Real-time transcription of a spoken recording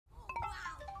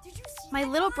My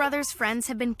little brother's friends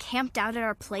have been camped out at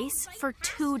our place for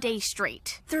 2 days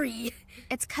straight. 3.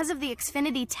 It's because of the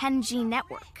Xfinity 10G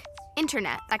network.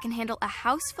 Internet that can handle a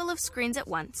house full of screens at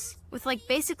once, with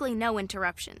basically no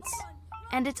interruptions.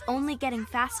 And it's only getting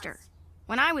faster.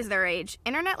 When I was their age,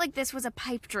 internet like this was a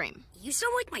pipe dream. You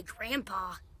sound like my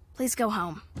grandpa. Please go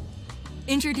home.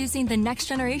 Introducing the next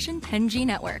generation 10G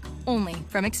network, only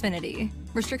from Xfinity.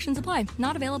 Restrictions apply,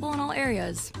 not available in all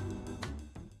areas.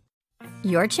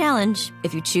 Your challenge,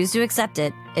 if you choose to accept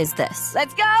it, is this.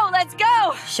 Let's go! Let's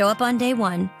go! Show up on day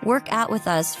 1, work out with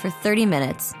us for 30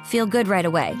 minutes, feel good right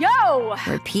away. Yo!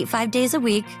 Repeat 5 days a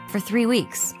week for 3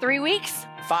 weeks. 3 weeks?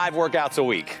 5 workouts a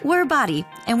week. We're a body,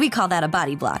 and we call that a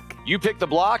body block. You pick the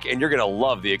block, and you're going to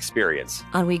love the experience.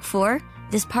 On week 4,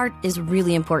 this part is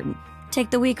really important.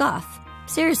 Take the week off.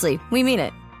 Seriously, we mean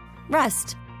it.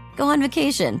 Rest, go on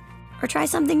vacation, or try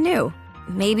something new.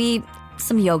 Maybe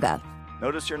some yoga.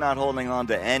 Notice you're not holding on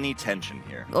to any tension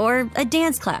here. Or a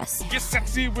dance class. Get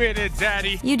sexy with it,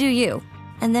 daddy. You do you.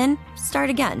 And then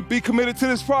start again. Be committed to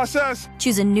this process.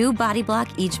 Choose a new body block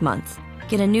each month.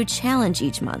 Get a new challenge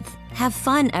each month. Have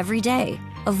fun every day.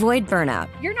 Avoid burnout.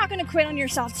 You're not going to quit on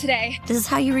yourself today. This is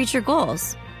how you reach your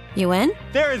goals. You in?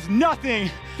 There is nothing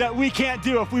that we can't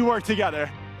do if we work together.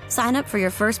 Sign up for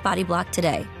your first body block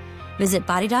today. Visit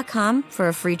body.com for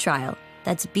a free trial.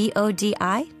 That's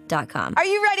BODI.com. Are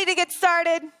you ready to get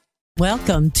started?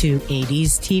 Welcome to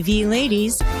 80s TV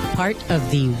Ladies, part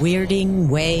of the Weirding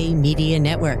Way Media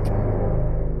Network.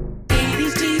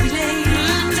 80s TV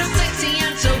ladies, so sexy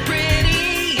and so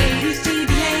pretty. 80s TV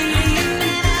ladies,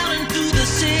 heading out into the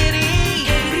city.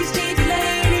 80s TV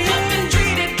ladies, I've been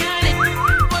treated kind of working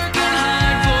hard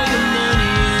for the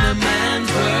money in a man's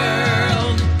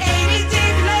world. 80s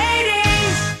TV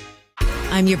ladies.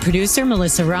 I'm your producer,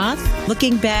 Melissa Roth,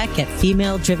 looking back at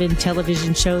female-driven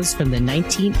television shows from the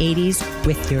 1980s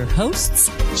with your hosts,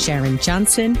 Sharon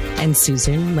Johnson and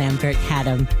Susan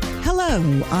Lambert-Haddam.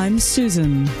 Hello, I'm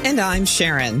Susan. And I'm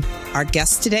Sharon. Our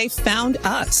guests today found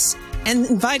us and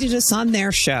invited us on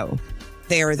their show.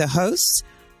 They are the hosts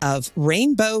of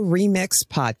Rainbow Remix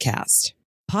Podcast.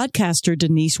 Podcaster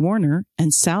Denise Warner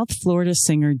and South Florida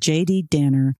singer JD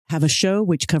Danner have a show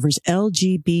which covers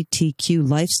LGBTQ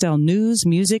lifestyle news,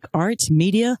 music, arts,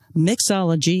 media,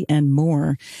 mixology, and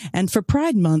more. And for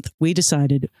Pride Month, we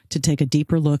decided to take a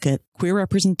deeper look at queer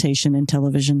representation in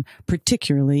television,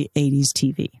 particularly 80s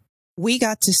TV. We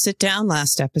got to sit down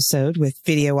last episode with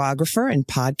videographer and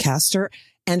podcaster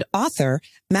and author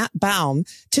Matt Baum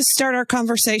to start our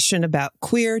conversation about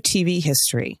queer TV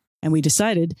history. And we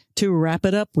decided to wrap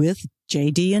it up with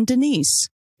JD and Denise.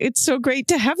 It's so great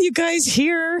to have you guys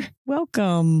here.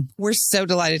 Welcome. We're so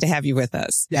delighted to have you with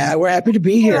us. Yeah, we're happy to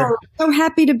be here. So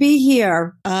happy to be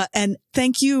here. And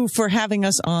thank you for having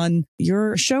us on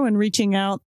your show and reaching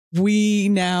out. We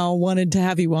now wanted to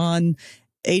have you on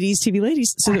 80s TV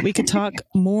Ladies so that we could talk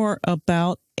more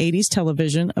about 80s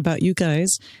television, about you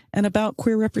guys, and about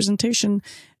queer representation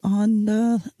on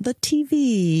the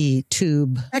TV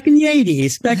tube. Back in the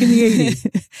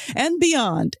 80s. And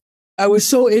beyond. I was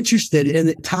so interested in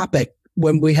the topic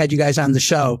when we had you guys on the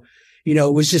show. You know,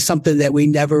 it was just something that we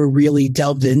never really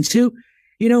delved into,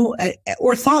 you know,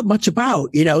 or thought much about,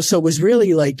 you know, so it was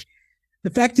really like the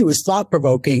fact it was thought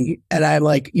provoking. And I'm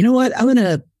like, you know what, I'm going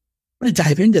to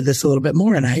dive into this a little bit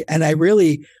more. And I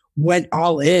really went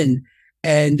all in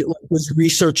and was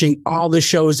researching all the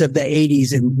shows of the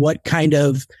 80s and what kind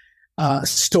of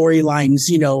storylines,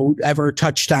 you know, ever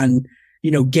touched on, you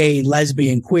know, gay,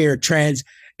 lesbian, queer, trans.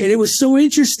 And it was so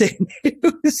interesting. It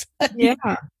was like,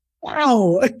 yeah.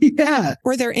 Wow. Yeah.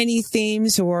 Were there any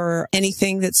themes or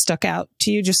anything that stuck out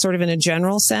to you, just sort of in a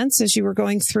general sense as you were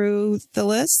going through the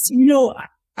list? You know,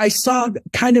 I saw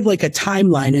kind of like a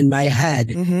timeline in my head.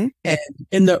 Mm-hmm. And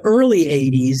in the early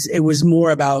 80s, it was more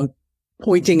about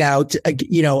pointing out, a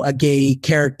gay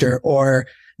character or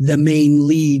the main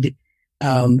lead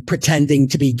pretending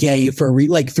to be gay for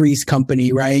like Three's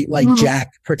Company, right? Like mm-hmm.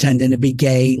 Jack pretending to be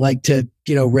gay, like to,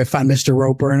 you know, riff on Mr.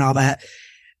 Roper and all that.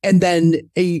 And then,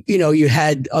 you know, you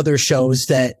had other shows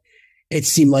that it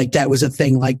seemed like that was a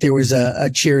thing. Like there was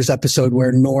a Cheers episode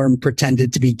where Norm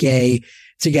pretended to be gay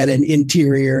to get an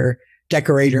interior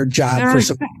decorator job for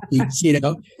some weeks, you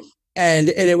know, and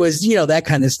it was, you know, that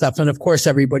kind of stuff. And of course,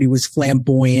 everybody was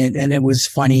flamboyant and it was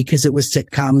funny because it was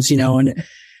sitcoms, you know,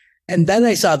 and then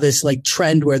I saw this like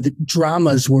trend where the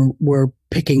dramas were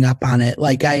picking up on it.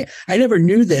 Like I never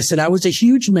knew this, and I was a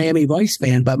huge Miami Vice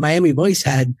fan, but Miami Vice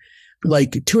had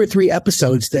like 2 or 3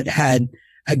 episodes that had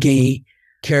a gay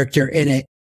character in it.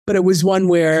 But it was one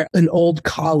where an old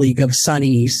colleague of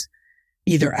Sonny's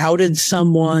either outed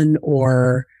someone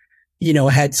or,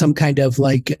 had some kind of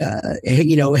like,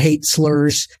 hate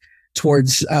slurs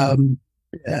towards,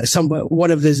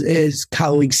 one of his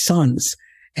colleagues' sons.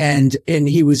 And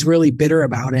he was really bitter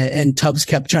about it. And Tubbs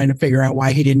kept trying to figure out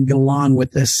why he didn't get along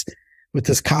with this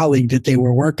colleague that they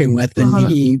were working with. And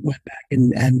he went back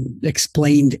and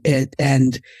explained it.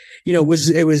 And,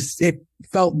 it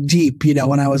felt deep,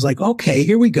 and I was like, okay,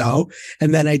 here we go.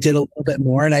 And then I did a little bit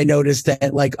more, and I noticed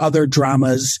that like other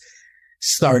dramas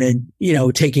started,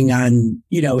 taking on,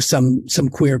 some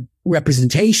queer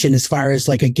representation as far as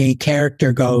like a gay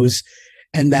character goes,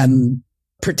 and then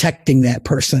protecting that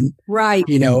person. Right.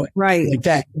 Right. Like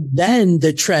that. Then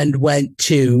the trend went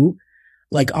to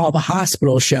like all the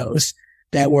hospital shows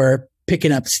that were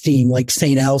picking up steam, like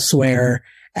St. Elsewhere.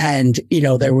 And,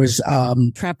 there was,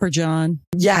 Trapper John.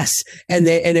 Yes. And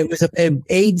it was,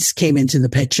 AIDS came into the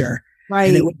picture. Right.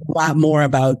 And it was a lot more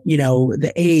about,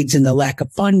 the AIDS and the lack of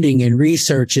funding and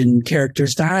research and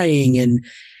characters dying. And,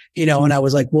 and I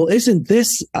was like, well, isn't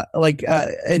this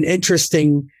an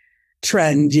interesting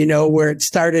trend, where it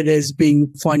started as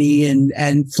being funny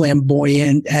and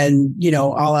flamboyant and,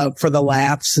 all out for the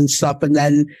laughs and stuff. And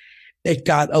then it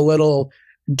got a little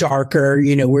darker,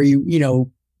 where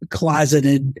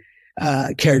closeted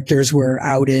characters were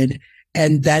outed.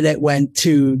 And then it went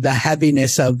to the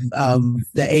heaviness of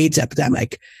the AIDS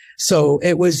epidemic. So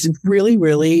it was really,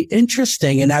 really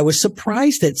interesting. And I was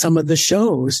surprised at some of the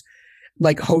shows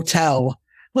like Hotel,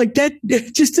 like that.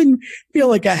 It just didn't feel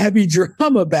like a heavy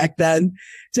drama back then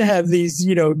to have these,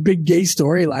 big gay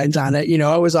storylines on it.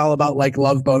 I was all about like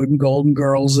Love Boat and Golden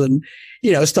Girls and,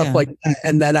 stuff like that.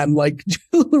 And then I'm like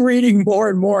reading more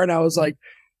and more. And I was like,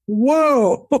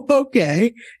 whoa,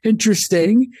 okay,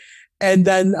 interesting. And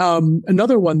then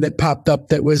another one that popped up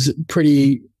that was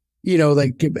pretty,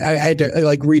 like I had to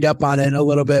like read up on it a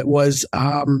little bit was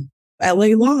LA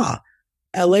Law.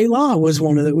 LA Law was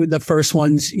one of the first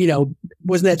ones,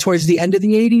 wasn't that towards the end of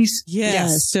the 80s?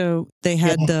 Yes. So they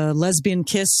had the lesbian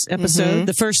kiss episode,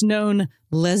 the first known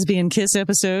lesbian kiss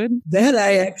episode. That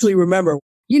I actually remember.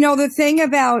 The thing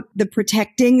about the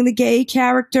protecting the gay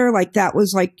character, like that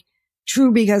was like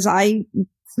true, because I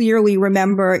clearly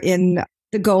remember in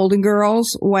the Golden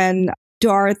Girls when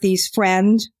Dorothy's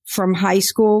friend from high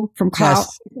school, from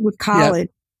college,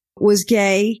 was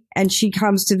gay, and she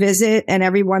comes to visit, and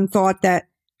everyone thought that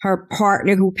her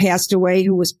partner who passed away,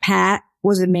 who was Pat,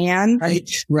 was a man.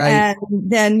 Right. And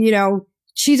then,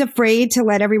 she's afraid to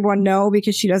let everyone know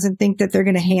because she doesn't think that they're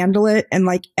going to handle it, and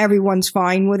like everyone's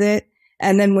fine with it.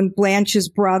 And then when Blanche's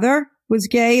brother was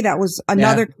gay, that was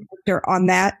another character on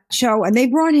that show, and they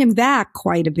brought him back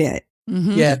quite a bit.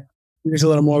 Mm-hmm. Yeah, there's a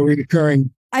little more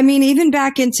recurring. I mean, even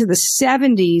back into the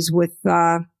 70s with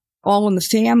All in the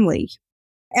Family,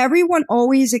 everyone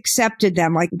always accepted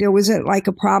them. Like there wasn't like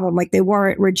a problem. Like they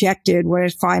weren't rejected when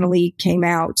it finally came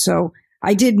out. So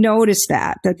I did notice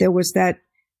that there was that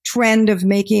trend of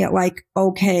making it like,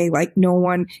 okay, like no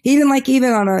one, even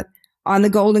on the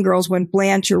Golden Girls, when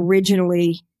Blanche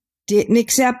originally didn't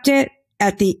accept it,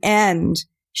 at the end,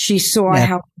 she saw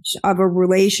how much of a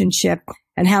relationship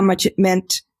and how much it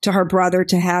meant to her brother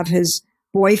to have his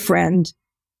boyfriend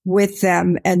with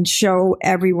them and show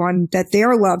everyone that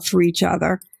their love for each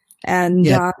other. And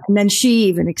then she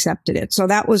even accepted it. So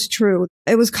that was true.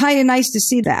 It was kind of nice to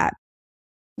see that.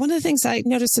 One of the things I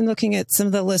noticed in looking at some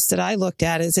of the lists that I looked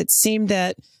at is it seemed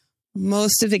that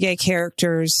most of the gay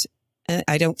characters, and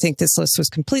I don't think this list was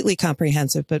completely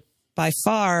comprehensive, but by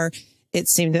far, it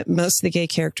seemed that most of the gay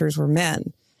characters were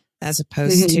men, as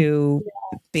opposed to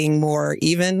being more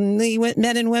evenly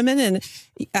men and women. And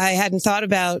I hadn't thought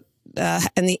about,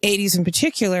 in the 80s in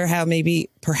particular, how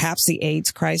perhaps the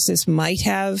AIDS crisis might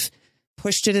have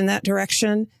pushed it in that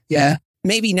direction. Yeah.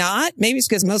 Maybe not. Maybe it's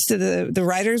because most of the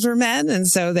writers were men. And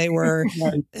so they were,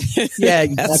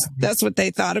 that's what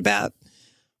they thought about.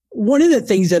 One of the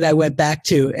things that I went back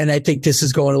to, and I think this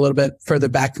is going a little bit further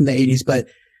back from the 80s, but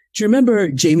do you remember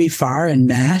Jamie Farr and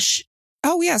MASH?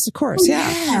 Oh, yes, of course. Yeah.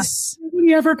 Yes.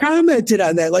 Nobody ever commented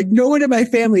on that. Like no one in my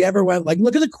family ever went like,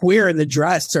 look at the queer in the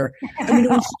dress, or, I mean, it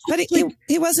was but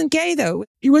he wasn't gay though.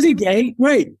 He wasn't gay.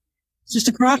 Right. It's just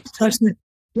a cross touching.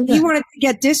 He wanted to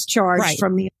get discharged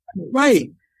from the. Right.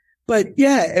 But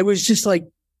yeah, it was just like,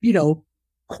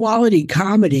 quality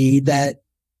comedy that,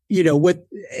 with,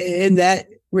 in that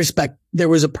respect, there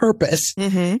was a purpose,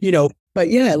 but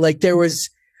yeah, like there was,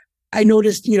 I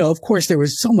noticed, of course there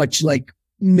was so much like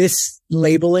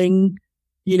mislabeling,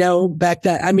 back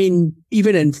then. I mean,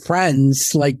 even in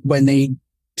Friends, like when they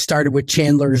started with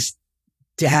Chandler's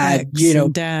dad,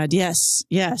 dad. Yes.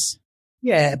 Yes.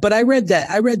 Yeah. But I read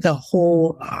the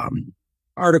whole,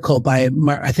 article by,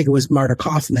 I think it was Marta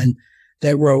Kaufman,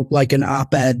 that wrote like an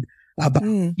op-ed about,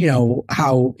 you know,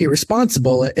 how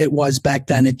irresponsible it was back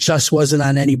then. It just wasn't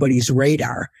on anybody's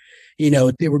radar. You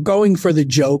know, they were going for the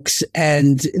jokes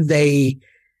and they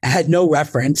had no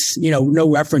reference, you know, no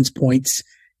reference points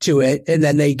to it. And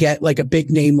then they get like a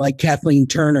big name like Kathleen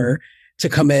Turner to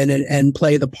come in and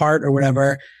play the part or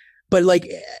whatever. But like,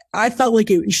 I felt like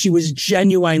she was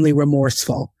genuinely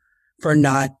remorseful for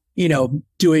not, you know,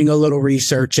 doing a little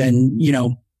research and, you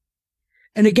know,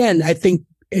 and again, I think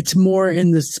it's more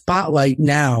in the spotlight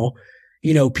now.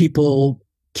 You know, people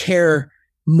care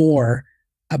more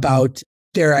about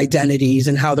their identities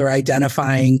and how they're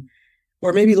identifying,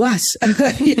 or maybe less.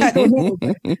 I don't know.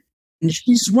 And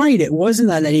she's right. It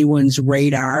wasn't on anyone's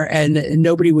radar and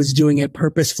nobody was doing it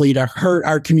purposefully to hurt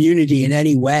our community in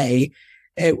any way.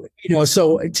 You know,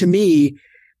 so to me,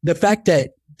 the fact that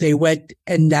they went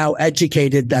and now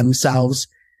educated themselves,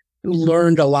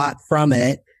 learned a lot from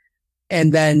it,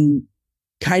 and then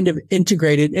kind of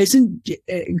integrated,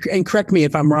 and correct me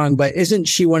if I'm wrong, but isn't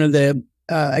she one of the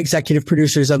executive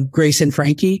producers of Grace and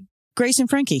Frankie? Grace and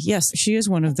Frankie. Yes, she is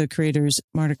one of the creators,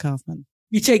 Marta Kaufman.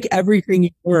 You take everything you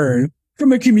learn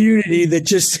from a community that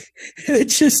just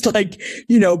like,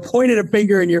 you know, pointed a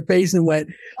finger in your face and went,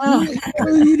 oh,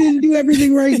 you didn't do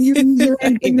everything right. You didn't do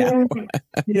anything wrong.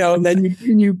 You know, and then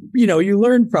you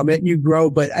learn from it and you grow.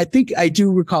 But I think I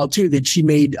do recall too that she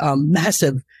made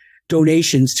massive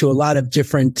donations to a lot of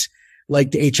different,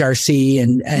 like the HRC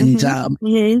and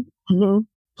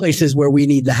places where we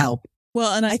need the help.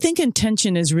 Well, and I think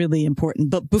intention is really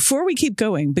important. But before we keep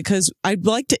going, because I'd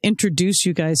like to introduce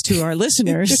you guys to our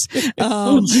listeners.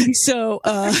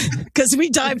 Because we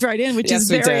dived right in, which is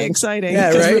very exciting. Yeah,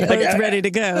 right. We're both ready to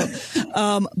go.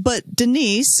 But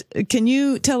Denise, can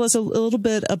you tell us a little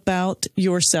bit about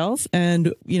yourself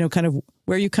and, you know, kind of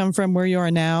where you come from, where you are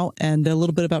now, and a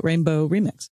little bit about Rainbow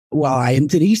Remix? Well, I am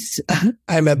Denise.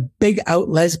 I'm a big out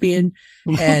lesbian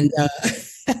and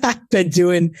I've been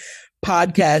doing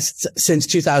podcasts since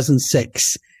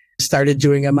 2006. Started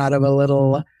doing them out of a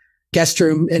little guest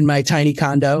room in my tiny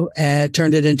condo and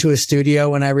turned it into a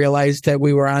studio when I realized that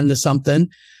we were on to something.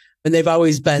 And they've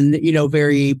always been, you know,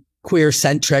 very queer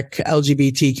centric,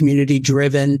 LGBT community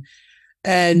driven.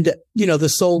 And, you know, the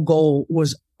sole goal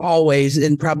was always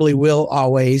and probably will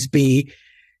always be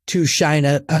to shine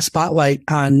a spotlight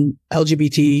on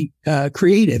LGBT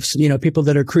creatives, you know, people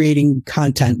that are creating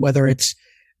content, whether it's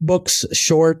books,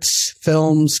 shorts,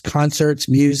 films, concerts,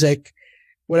 music,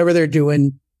 whatever they're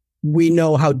doing. We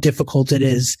know how difficult it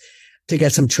is to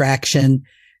get some traction,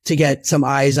 to get some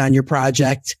eyes on your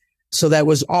project. So that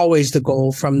was always the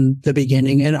goal from the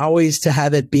beginning, and always to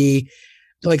have it be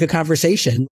like a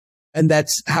conversation. And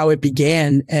that's how it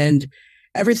began. And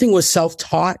everything was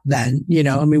self-taught then, you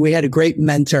know, I mean, we had a great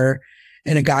mentor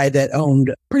and a guy that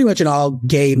owned pretty much an all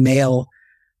gay male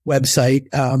website,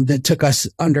 that took us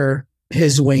under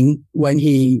his wing when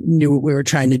he knew what we were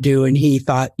trying to do. And he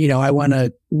thought, you know, I want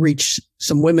to reach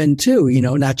some women too, you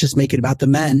know, not just make it about the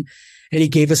men. And he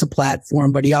gave us a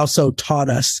platform, but he also taught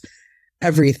us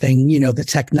everything, you know, the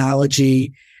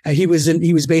technology. He was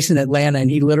based in Atlanta, and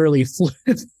he literally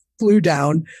flew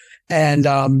down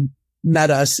and,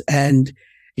 met us and,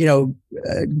 you know,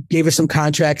 gave us some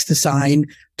contracts to sign,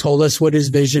 told us what his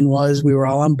vision was. We were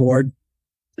all on board.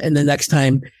 And the next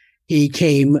time he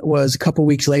came was a couple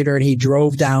weeks later, and he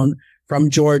drove down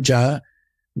from Georgia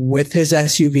with his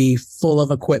SUV full of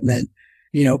equipment,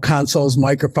 you know, consoles,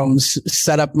 microphones,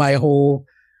 set up my whole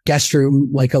guest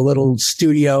room like a little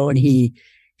studio. And he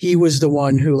was the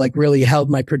one who like really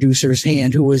held my producer's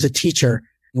hand, who was a teacher.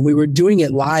 And we were doing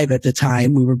it live at the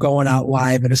time. We were going out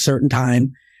live at a certain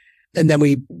time. And then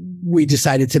we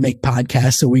decided to make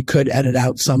podcasts so we could edit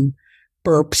out some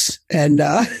burps and,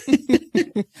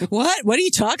 What are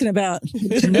you talking about?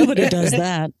 Nobody does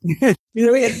that. You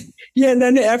know, yeah. And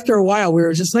then after a while, we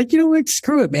were just like, you know what?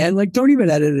 Screw it, man. Like, don't even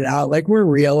edit it out. Like, we're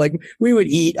real. Like, we would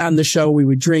eat on the show. We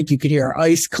would drink. You could hear our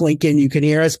ice clinking. You could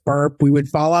hear us burp. We would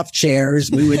fall off chairs.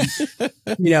 We would,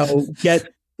 you know, get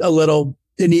a little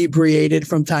inebriated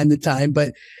from time to time,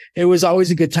 but it was always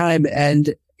a good time.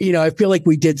 And, you know, I feel like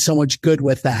we did so much good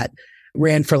with that.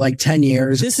 Ran for like 10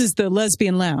 years. This is the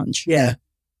Lesbian Lounge. Yeah.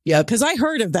 Yeah. Because I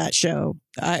heard of that show.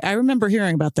 I remember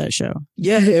hearing about that show.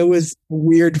 Yeah. It was a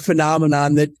weird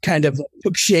phenomenon that kind of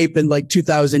took shape in like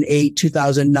 2008,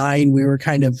 2009. We were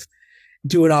kind of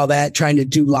doing all that, trying to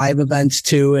do live events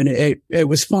too. And it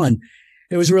was fun.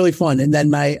 It was really fun. And then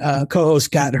my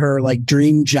co-host got her like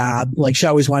dream job. Like, she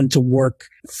always wanted to work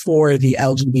for the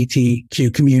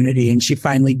LGBTQ community, and she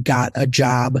finally got a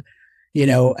job, you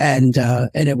know, and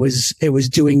it was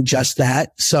doing just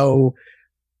that. So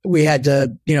we had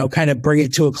to, you know, kind of bring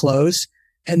it to a close.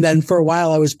 And then for a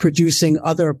while I was producing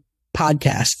other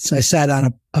podcasts. I sat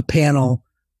on a panel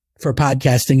for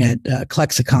podcasting at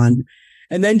Klexicon,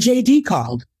 and then JD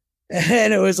called,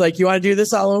 and it was like, "You want to do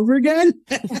this all over again?"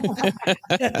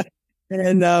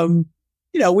 And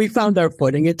we found our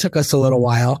footing. It took us a little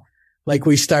while. Like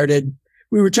we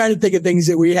were trying to think of things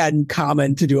that we had in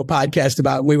common to do a podcast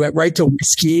about. And we went right to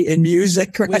whiskey and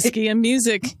music. Right? Whiskey and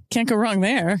music. Can't go wrong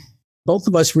there. Both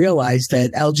of us realized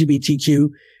that LGBTQ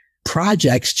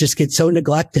projects just get so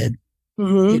neglected.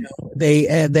 Mm-hmm. They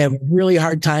have a really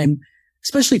hard time,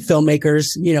 especially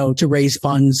filmmakers, to raise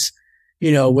funds,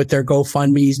 with their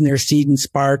GoFundMes and their Seed and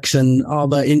Sparks and all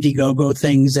the Indiegogo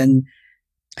things. And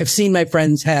I've seen my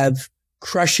friends have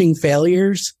crushing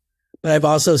failures, but I've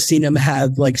also seen them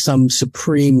have like some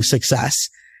supreme success,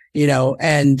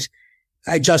 and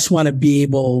I just want to be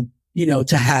able,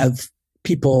 to have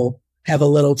people have a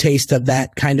little taste of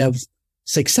that kind of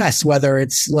success, whether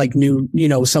it's like new,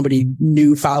 somebody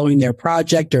new following their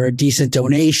project or a decent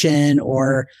donation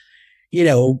or,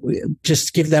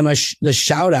 just give them the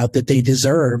shout out that they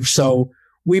deserve. So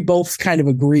we both kind of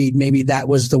agreed maybe that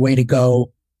was the way to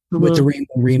go with the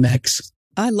Rainbow Remix.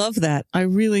 I love that. I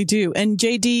really do. And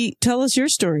JD, tell us your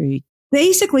story.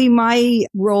 Basically, my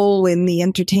role in the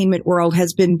entertainment world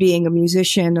has been being a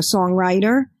musician, a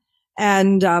songwriter,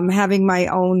 and having my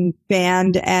own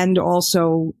band and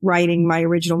also writing my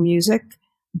original music.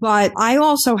 But I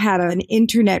also had an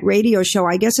internet radio show.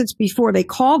 I guess it's before they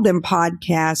called them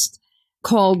podcasts,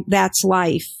 called That's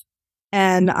Life.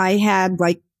 And I had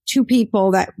like two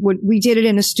people we did it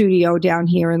in a studio down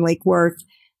here in Lake Worth.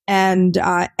 And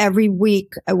every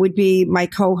week it would be my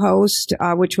co-host,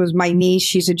 which was my niece.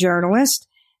 She's a journalist.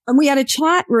 And we had a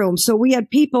chat room. So we had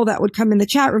people that would come in the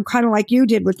chat room, kind of like you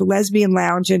did with the Lesbian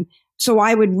Lounge. And so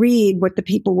I would read what the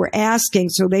people were asking.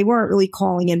 So they weren't really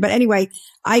calling in. But anyway,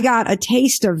 I got a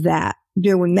taste of that,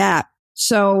 doing that.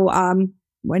 So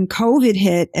when COVID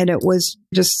hit and it was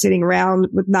just sitting around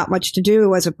with not much to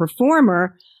do as a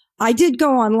performer, I did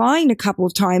go online a couple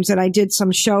of times and I did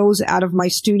some shows out of my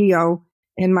studio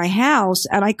in my house.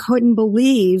 And I couldn't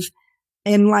believe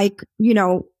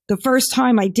the first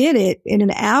time I did it in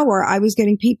an hour, I was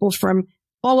getting people from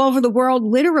all over the world,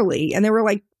 literally. And there were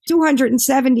like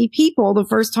 270 people the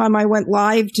first time I went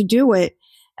live to do it.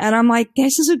 And I'm like,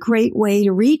 this is a great way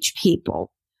to reach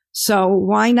people. So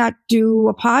why not do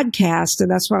a podcast? And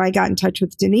that's when I got in touch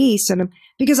with Denise. And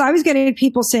because I was getting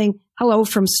people saying hello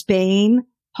from Spain,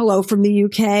 hello from the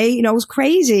UK. It was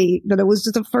crazy that it was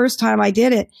the first time I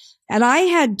did it. And I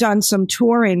had done some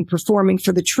touring, performing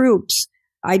for the troops.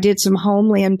 I did some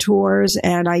homeland tours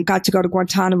and I got to go to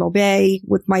Guantanamo Bay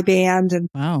with my band. And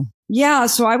wow. Yeah.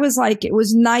 So I was like, it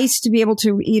was nice to be able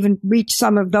to even reach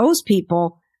some of those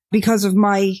people because of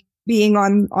my being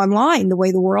online the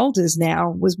way the world is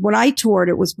now. Was when I toured,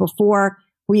 it was before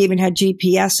we even had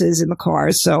GPSs in the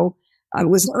cars. So it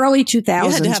was early 2000s.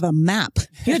 You had to have a map.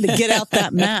 You had to get out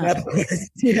that map.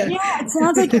 Yeah, it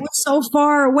sounds like it was so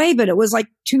far away, but it was like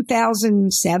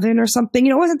 2007 or something.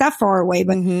 It wasn't that far away,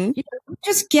 but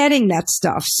just getting that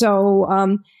stuff. So,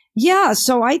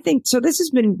 so I think, this has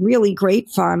been really great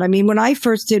fun. I mean, when I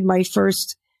first did my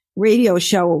first radio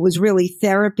show, it was really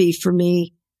therapy for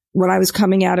me when I was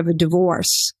coming out of a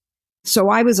divorce. So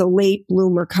I was a late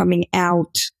bloomer coming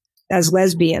out as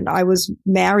lesbian. I was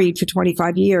married for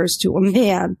 25 years to a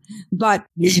man, but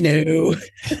you knew.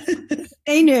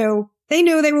 They knew.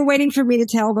 They were waiting for me to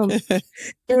tell them.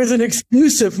 It was an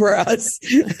exclusive for us.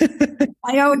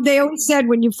 I know they always said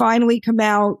when you finally come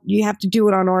out, you have to do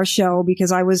it on our show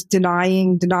because I was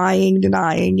denying,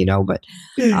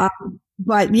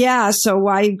 but yeah, so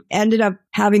I ended up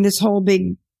having this whole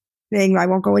big thing. I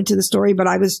won't go into the story, but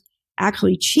I was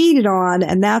actually cheated on.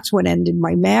 And that's what ended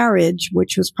my marriage,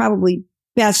 which was probably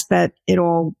best that it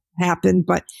all happened.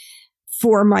 But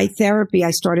for my therapy,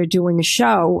 I started doing a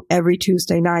show every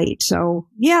Tuesday night. So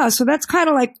yeah, so that's kind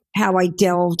of like how I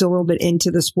delved a little bit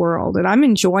into this world. And I'm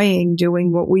enjoying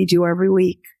doing what we do every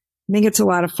week. I think it's a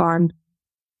lot of fun.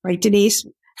 Right, Denise?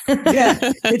 Yeah,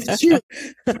 it's true.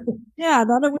 Yeah,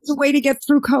 that was a way to get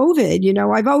through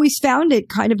COVID. I've always found it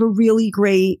kind of a really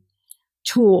great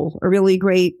tool, a really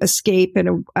great escape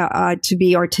and to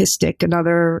be artistic,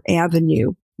 another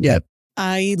avenue. Yeah.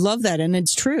 I love that. And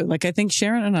it's true. Like, I think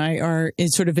Sharon and I are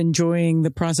sort of enjoying the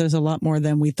process a lot more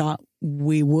than we thought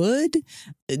we would.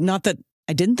 Not that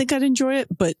I didn't think I'd enjoy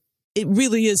it, but it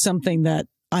really is something that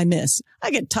I miss. I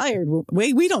get tired.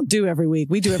 We don't do every week.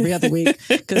 We do every other week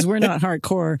because we're not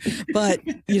hardcore. But,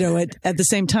 at the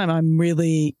same time, I'm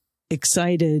really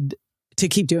excited to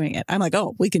keep doing it. I'm like,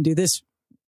 oh, we can do this,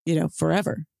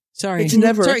 forever. Sorry. It's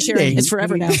never Sorry, Sharon. It's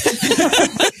forever now.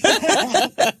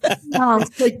 No,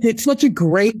 it's such a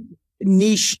great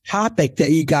niche topic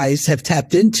that you guys have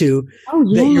tapped into. Oh,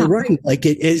 yeah. That you're right. Like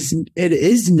it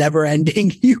is never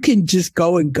ending. You can just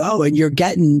go and go, and you're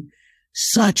getting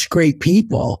such great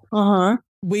people.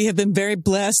 We have been very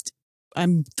blessed.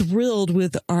 I'm thrilled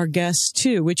with our guests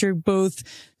too, which are both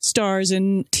stars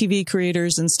and TV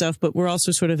creators and stuff, but we're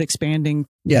also sort of expanding.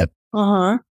 Yeah.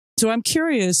 So I'm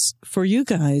curious for you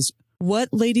guys, what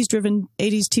ladies-driven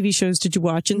 80s TV shows did you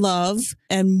watch and love?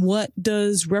 And what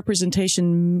does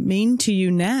representation mean to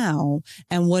you now?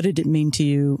 And what did it mean to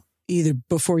you either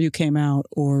before you came out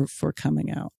or for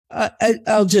coming out?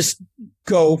 I'll just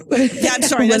go. Yeah, I'm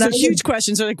sorry. That's a huge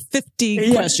question. So like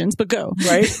 50 questions, but go.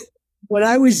 Right. When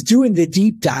I was doing the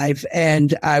deep dive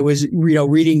and I was,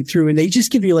 reading through, and they just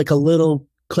give you like a little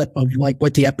clip of like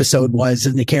what the episode was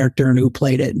and the character and who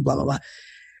played it and blah, blah, blah.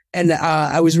 And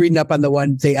I was reading up on the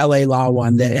LA Law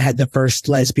one that had the first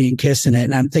lesbian kiss in it.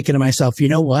 And I'm thinking to myself, you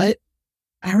know what?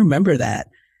 I remember that.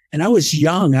 And I was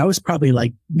young. I was probably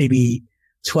like maybe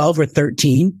 12 or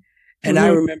 13. And I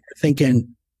remember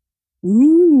thinking,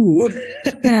 ooh,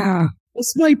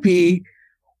 this might be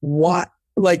what,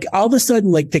 like all of a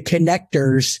sudden, like the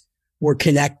connectors were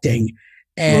connecting.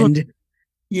 And,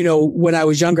 when I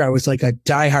was younger, I was like a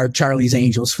diehard Charlie's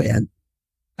Angels fan.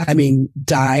 I mean,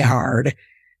 diehard.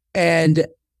 And,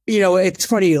 it's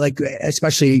funny, like,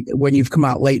 especially when you've come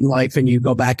out late in life and you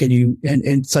go back and and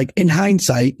it's like in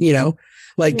hindsight,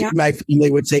 my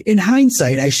family would say, in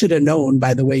hindsight, I should have known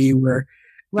by the way you were,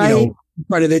 in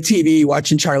front of the TV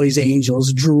watching Charlie's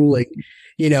Angels, drooling,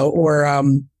 or,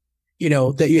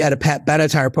 that you had a Pat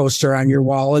Benatar poster on your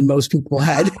wall and most people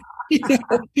had,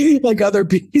 like other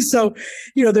people. So,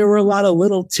 there were a lot of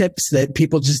little tips that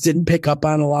people just didn't pick up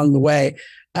on along the way.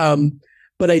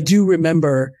 But I do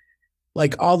remember,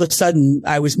 like, all of a sudden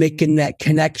I was making that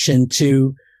connection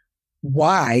to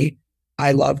why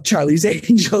I loved Charlie's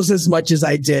Angels as much as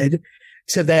I did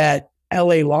to that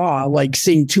LA Law, like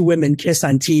seeing two women kiss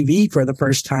on TV for the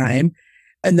first time.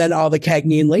 And then all the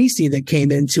Cagney and Lacey that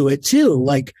came into it too.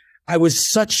 Like I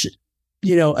was such,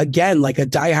 again, like a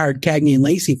diehard Cagney and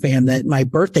Lacey fan that my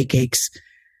birthday cakes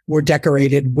were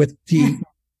decorated with the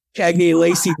Cagney and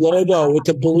Lacey logo with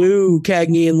the blue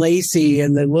Cagney and Lacey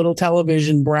and the little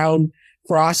television brown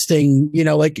frosting,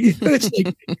 it's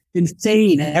like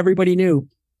insane. Everybody knew.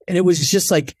 And it was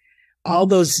just like all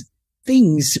those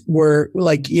things were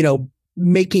like,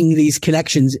 making these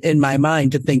connections in my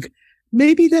mind to think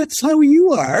maybe that's how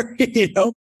you are,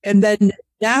 and then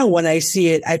now when I see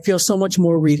it, I feel so much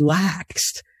more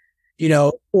relaxed,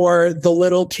 or the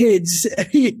little kids,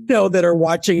 that are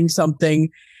watching something,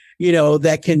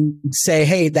 that can say,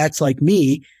 hey, that's like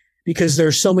me, because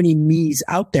there's so many me's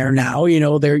out there now,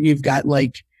 you've got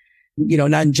like,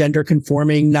 non-gender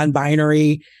conforming,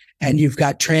 non-binary, and you've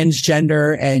got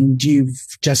transgender, and you've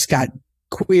just got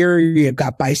queer, you've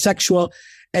got bisexual,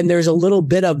 and there's a little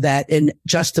bit of that in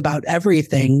just about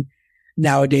everything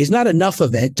nowadays. Not enough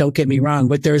of it, don't get me wrong,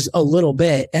 but there's a little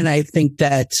bit. And I think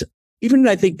that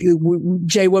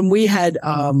Jay, when we had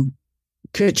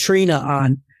Katrina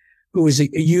on, who was a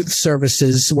youth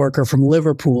services worker from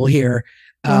Liverpool here,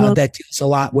 that deals a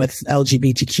lot with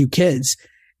LGBTQ kids.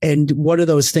 And one of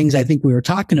those things I think we were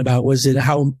talking about was that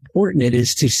how important it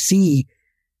is to see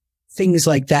things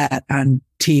like that on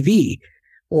TV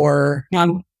or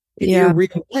in your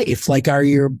real life. Like, are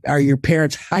your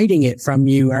parents hiding it from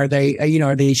you? Are they,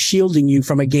 are they shielding you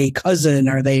from a gay cousin?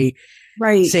 Are they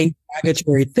saying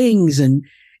derogatory things? And,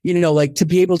 like to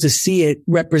be able to see it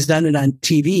represented on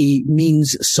TV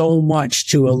means so much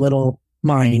to a little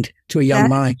mind, to a young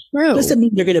mind. True. Doesn't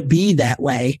mean they're going to be that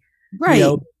way. Right.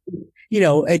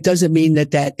 It doesn't mean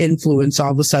that influence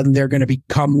all of a sudden they're going to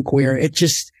become queer. It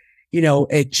just,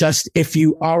 if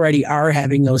you already are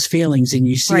having those feelings and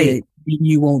you see it,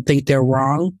 you won't think they're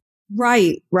wrong.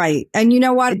 Right. Right. And you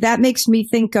know what? That makes me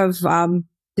think of,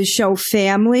 the show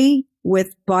Family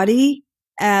with Buddy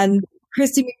and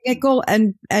Christy McNichol.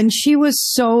 And she was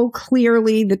so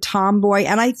clearly the tomboy.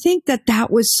 And I think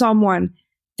that was someone,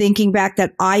 thinking back,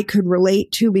 that I could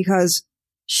relate to, because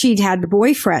she'd had the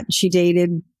boyfriend. She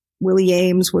dated Willie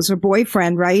Ames, was her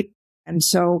boyfriend, right? And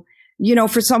so,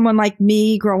 for someone like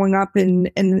me growing up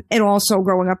and also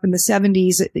growing up in the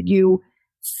 70s, you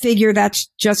figure that's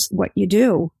just what you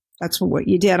do. That's what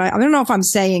you did. I don't know if I'm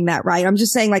saying that right. I'm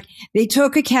just saying, like, they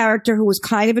took a character who was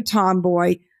kind of a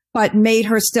tomboy, but made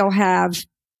her still have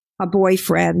a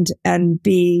boyfriend and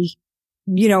be,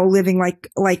 living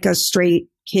like a straight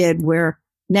kid, where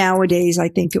nowadays I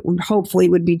think it would hopefully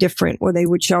would be different, where they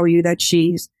would show you that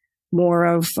she's more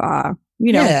of,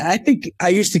 Yeah, I think I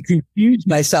used to confuse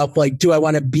myself. Like, do I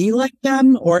want to be like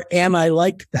them or am I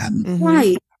like them?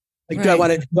 Right. Like, do I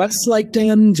want to dress like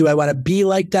them? Do I want to be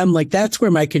like them? Like, that's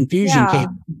where my confusion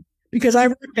came. Because I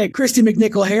worked at Christy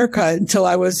McNichol haircut until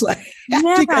I was like,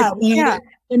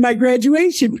 in my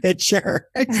graduation picture.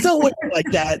 I still look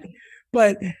like that.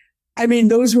 But I mean,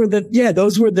 those were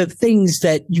the things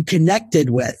that you connected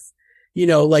with, you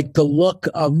know, like the look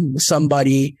of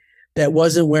somebody that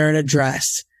wasn't wearing a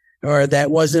dress or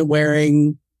that wasn't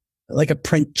wearing like a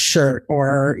print shirt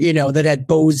or, you know, that had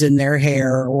bows in their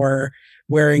hair or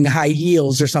wearing high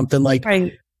heels or something like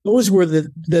that. Those were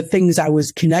the things I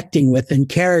was connecting with in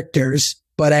characters,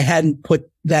 but I hadn't put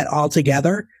that all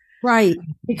together. Right.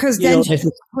 Because then she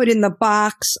was put in the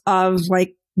box of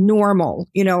like normal,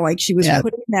 you know, like she was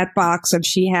put in that box of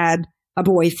she had a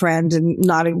boyfriend and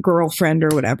not a girlfriend or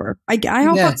whatever. I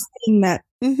hope I'm saying that.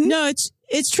 No,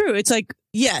 it's true. It's like,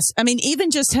 yes. I mean,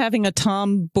 even just having a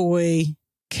tomboy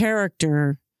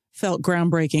character felt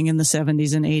groundbreaking in the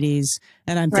 70s and 80s.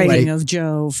 And I'm thinking of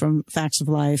Joe from Facts of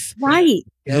Life. Right.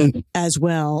 As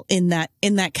well in that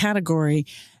category.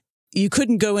 You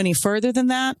couldn't go any further than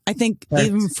that. I think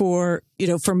even for, you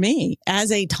know, for me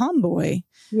as a tomboy,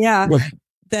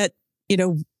 that, you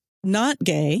know, not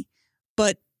gay,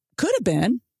 but could have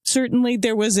been. Certainly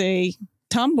there was a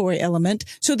tomboy element.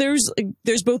 So there's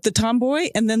both the tomboy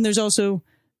and then there's also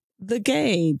the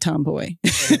gay tomboy.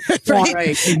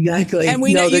 Right, exactly. And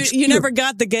we know you never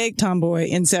got the gay tomboy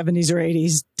in 70s or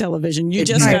 80s television. You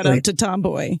just got up to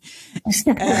tomboy.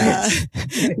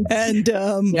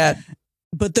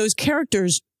 But those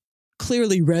characters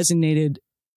clearly resonated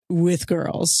with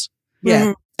girls.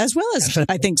 Yeah. As well as,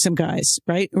 I think, some guys,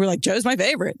 right? We're like, Joe's my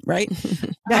favorite, right?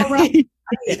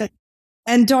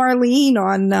 And Darlene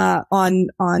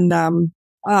on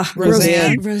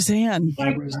Roseanne.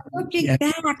 Looking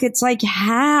back, it's like,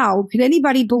 how could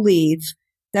anybody believe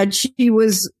that she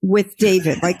was with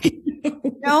David? Like,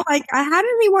 you know, like, how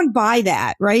did anyone buy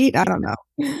that? Right? I don't know.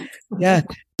 Yeah.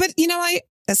 But, you know,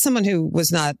 as someone who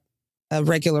was not a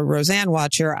regular Roseanne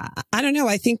watcher, I don't know.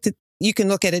 I think that you can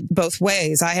look at it both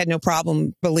ways. I had no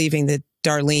problem believing that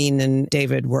Darlene and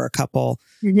David were a couple,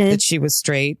 that she was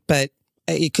straight, but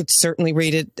you could certainly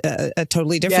read it a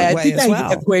totally different way as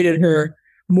well. I equated her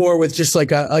more with just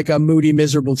like a moody,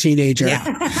 miserable teenager. Yeah,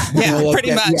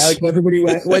 pretty much. Yeah, like everybody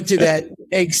went to that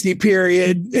angsty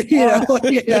period.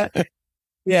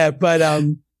 But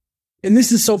and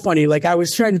this is so funny. Like I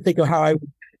was trying to think of how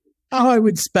I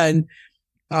would spend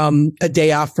a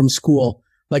day off from school,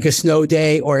 like a snow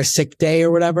day or a sick day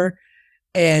or whatever,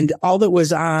 and all that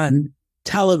was on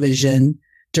television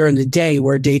during the day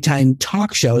were daytime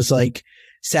talk shows like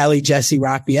Sally Jesse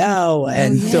Raphael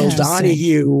and Phil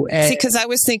Donahue. See, because I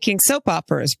was thinking soap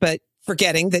operas, but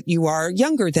forgetting that you are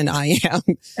younger than I am.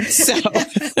 So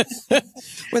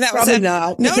when that probably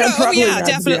not. No,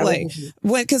 definitely.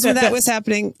 Because when that was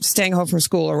happening, staying home from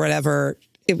school or whatever,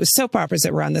 it was soap operas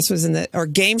that were on. This was or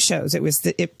game shows. It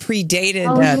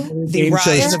predated the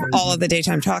rise of all of the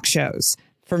daytime talk shows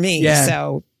for me. Yeah.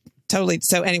 So totally.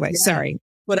 So anyway, sorry.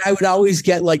 But I would always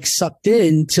get like sucked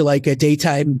into like a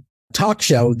daytime talk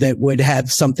show that would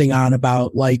have something on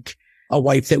about like a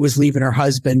wife that was leaving her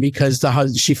husband because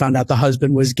she found out the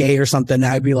husband was gay or something.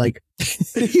 I'd be like,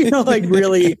 you know, like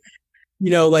really,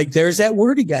 you know, like there's that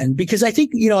word again, because I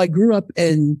think, you know, I grew up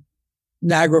in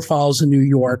Niagara Falls in New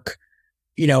York,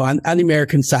 you know, on the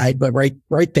American side, but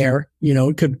right there, you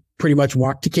know, could pretty much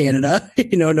walk to Canada,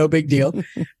 you know, no big deal.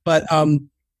 But,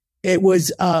 it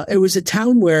was a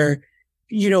town where,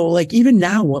 you know, like even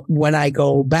now when I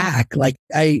go back, like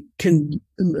I can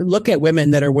look at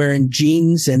women that are wearing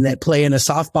jeans and that play in a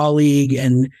softball league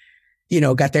and, you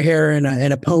know, got their hair in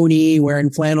a pony,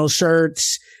 wearing flannel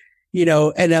shirts, you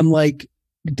know, and I'm like,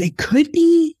 they could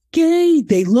be gay.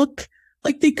 They look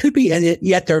like they could be, and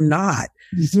yet they're not.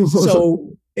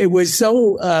 So it was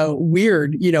so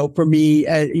weird, you know, for me,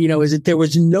 you know, is that there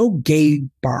was no gay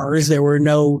bars. There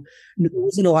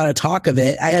wasn't a lot of talk of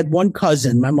it. I had one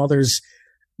cousin, my mother's,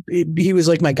 he was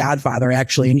like my godfather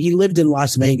actually, and he lived in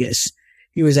Las Vegas.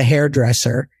 He was a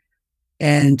hairdresser,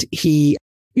 and he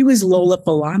was Lola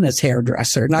Falana's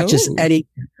hairdresser, not just any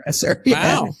hairdresser.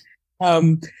 Wow.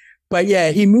 But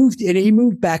yeah, he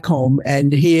moved back home,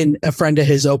 and he and a friend of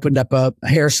his opened up a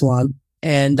hair salon.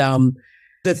 And,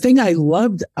 the thing I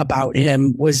loved about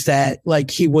him was that like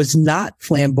he was not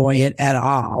flamboyant at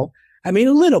all. I mean,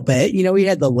 a little bit, you know, he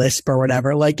had the lisp or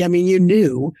whatever. Like, I mean, you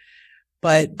knew,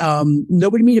 but,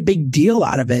 nobody made a big deal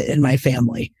out of it in my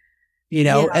family, you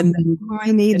know, and then,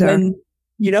 I neither. And then,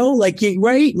 you know, like,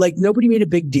 right. Like nobody made a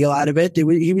big deal out of it.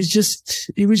 He was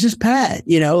just Pat,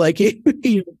 you know, like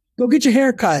go get your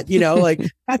hair cut, you know, like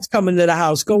Pat's coming to the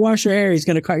house, go wash your hair. He's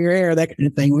going to cut your hair. That kind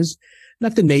of thing. It was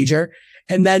nothing major.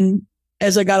 And then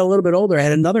as I got a little bit older, I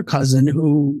had another cousin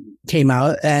who came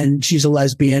out, and she's a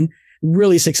lesbian,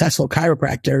 really successful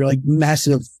chiropractor, like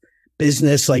massive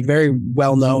business, like very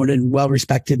well known and well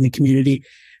respected in the community.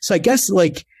 So I guess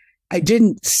like I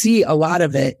didn't see a lot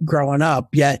of it growing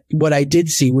up, yet what I did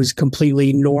see was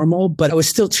completely normal, but I was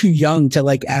still too young to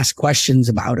like ask questions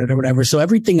about it or whatever. So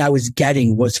everything I was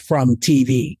getting was from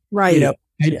TV. Right. You know,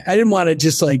 I didn't want to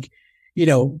just like, you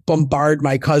know, bombard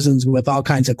my cousins with all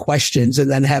kinds of questions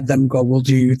and then have them go, well,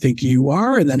 do you think you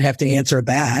are? And then have to answer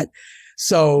that.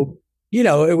 So, you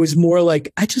know, it was more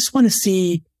like, I just want to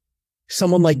see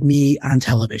someone like me on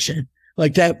television.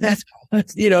 Like that's,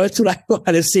 you know, it's what I want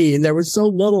to see. And there was so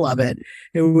little of it.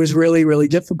 It was really, really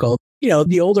difficult. You know,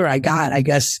 the older I got, I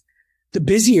guess the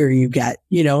busier you get,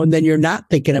 you know, and then you're not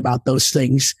thinking about those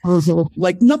things.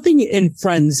 Like nothing in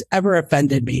Friends ever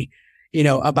offended me, you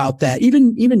know, about that.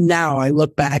 Even now I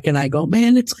look back and I go,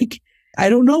 man, it's like, I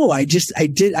don't know. I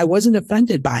wasn't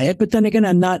offended by it, but then again,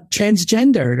 I'm not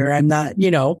transgendered or I'm not,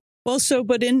 you know. Well,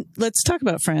 let's talk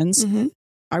about Friends. Mm-hmm.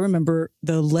 I remember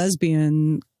the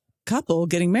lesbian couple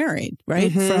getting married,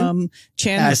 right? Mm-hmm. From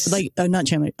Chandler, not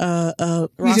Chandler,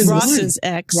 Ross's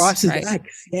ex. Ross's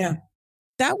ex, yeah.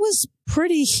 That was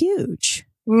pretty huge.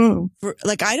 Mm.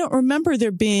 I don't remember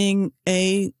there being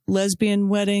a lesbian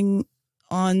wedding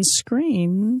on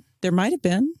screen. There might have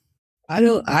been.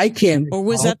 I can't. Or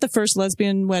was that the first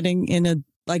lesbian wedding in a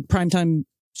primetime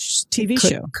TV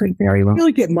show? Could very well. I feel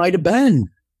like it might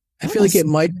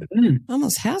have been.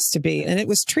 Almost has to be. And it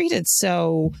was treated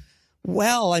so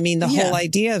well. I mean, the whole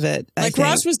idea of it.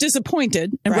 Ross was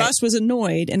disappointed and Ross was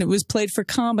annoyed and it was played for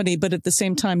comedy. But at the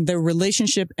same time, their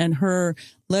relationship and her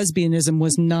lesbianism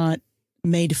was not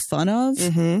made fun of.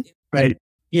 Mm-hmm. Right.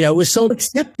 You know, it was so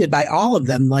accepted by all of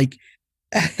them. Like,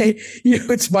 you know,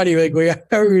 it's funny. Like,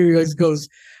 everybody goes,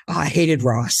 oh, I hated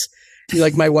Ross.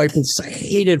 Like, my wife would say, I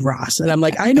hated Ross. And I'm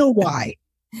like, I know why.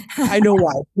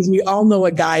 Because we all know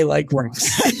a guy like Ross.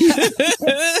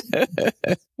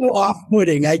 So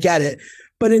off-putting, I get it.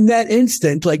 But in that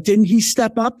instant, like, didn't he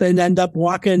step up and end up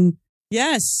walking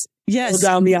Yes.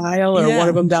 down the aisle or one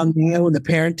of them down the aisle when the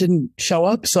parent didn't show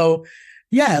up? So,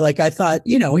 yeah, like I thought,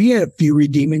 you know, he had a few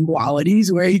redeeming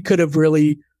qualities where he could have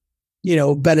really, you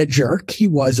know, been a jerk. He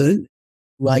wasn't.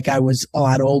 Like, I was a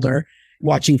lot older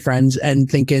watching Friends and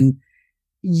thinking,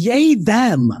 yay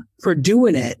them for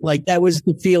doing it. Like, that was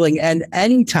the feeling. And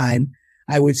anytime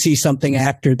I would see something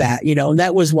after that, you know, and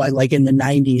that was like in the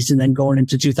 90s and then going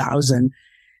into 2000.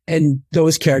 And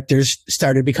those characters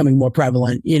started becoming more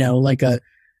prevalent, you know, like a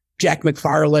Jack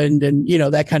McFarland and, you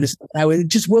know, that kind of stuff. I was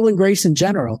just Will and Grace in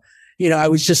general. You know, I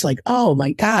was just like, oh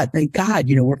my God, thank God,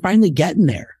 you know, we're finally getting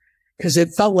there. Because it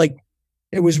felt like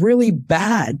it was really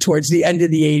bad towards the end of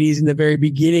the 80s and the very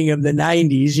beginning of the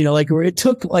 90s, you know, like where it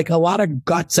took like a lot of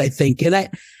guts, I think. And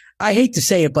I hate to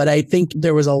say it, but I think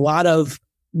there was a lot of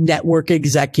network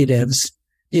executives,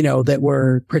 you know, that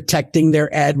were protecting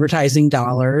their advertising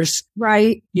dollars.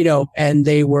 Right. You know, and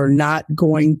they were not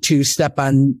going to step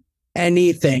on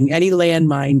anything, any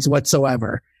landmines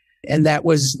whatsoever. And that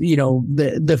was, you know,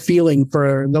 the feeling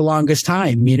for the longest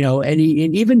time, you know, and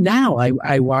even now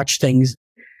I watch things.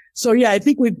 So yeah, I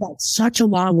think we've got such a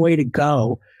long way to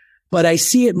go, but I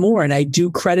see it more and I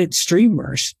do credit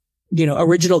streamers, you know,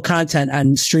 original content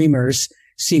on streamers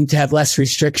seem to have less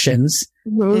restrictions,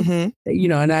 mm-hmm. you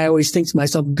know, and I always think to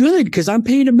myself, good, because I'm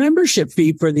paying a membership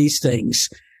fee for these things,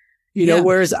 you know,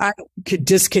 whereas I could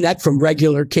disconnect from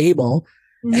regular cable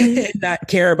and not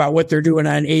care about what they're doing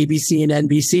on ABC and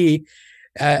NBC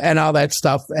and all that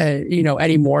stuff, you know,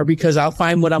 anymore, because I'll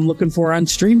find what I'm looking for on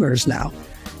streamers now,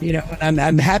 you know, and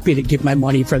I'm happy to give my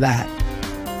money for that.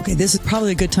 Okay, this is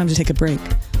probably a good time to take a break,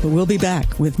 but we'll be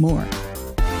back with more.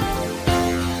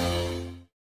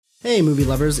 Hey movie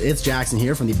lovers, it's Jackson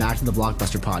here from the Back to the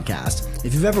Blockbuster podcast.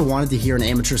 If you've ever wanted to hear an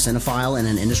amateur cinephile and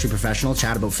an industry professional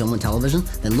chat about film and television,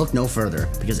 then look no further,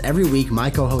 because every week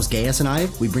my co-host Gaius and I,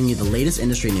 we bring you the latest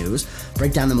industry news,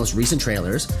 break down the most recent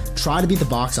trailers, try to beat the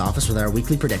box office with our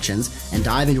weekly predictions, and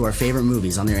dive into our favorite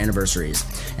movies on their anniversaries.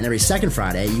 And every second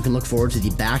Friday, you can look forward to the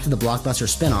Back to the Blockbuster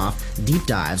spin-off, Deep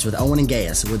Dives with Owen and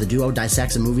Gaius, where the duo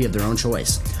dissects a movie of their own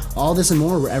choice. All this and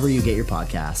more wherever you get your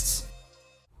podcasts.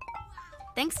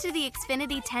 Thanks to the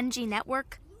Xfinity 10G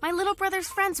network, my little brother's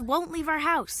friends won't leave our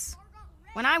house.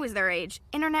 When I was their age,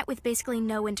 internet with basically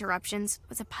no interruptions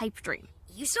was a pipe dream.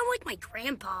 You sound like my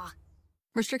grandpa.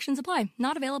 Restrictions apply.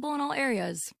 Not available in all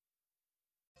areas.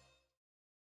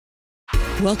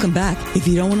 Welcome back. If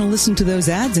you don't want to listen to those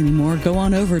ads anymore, go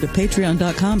on over to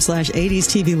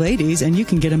patreon.com/80stv ladies and you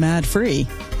can get them ad free.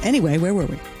 Anyway, where were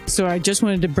we? So I just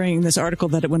wanted to bring this article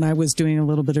that when I was doing a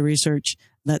little bit of research,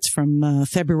 that's from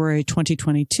February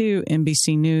 2022,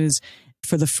 NBC News.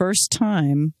 For the first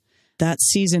time that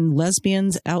season,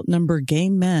 lesbians outnumber gay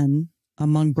men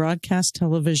among broadcast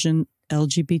television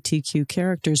LGBTQ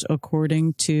characters,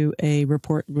 according to a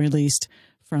report released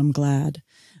from GLAAD,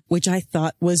 which I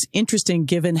thought was interesting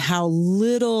given how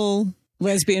little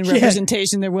lesbian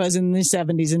representation there was in the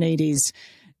 70s and 80s.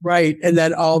 Right. And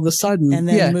then all of a sudden, and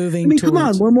then moving come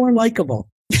on, we're more likable.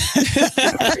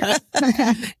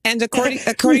 And according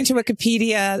to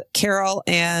Wikipedia, Carol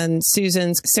and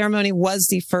Susan's ceremony was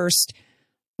the first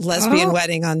lesbian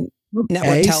wedding on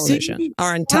network television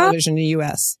or on television in the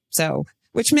U.S. So,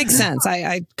 which makes sense.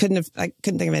 I couldn't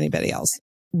think of anybody else.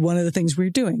 One of the things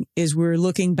we're doing is we're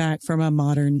looking back from a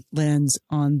modern lens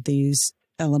on these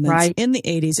elements in the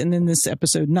 80s and in this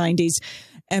episode 90s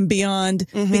and beyond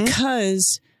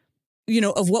because,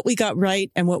 of what we got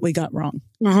right and what we got wrong.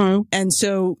 And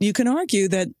so you can argue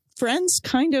that Friends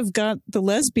kind of got the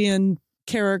lesbian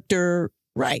character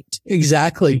right.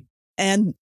 Exactly.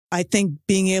 And I think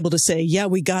being able to say, yeah,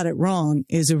 we got it wrong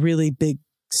is a really big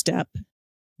step.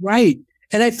 Right.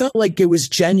 And I felt like it was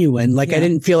genuine. Like I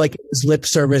didn't feel like it was lip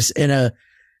service in a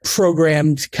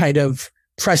programmed kind of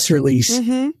press release.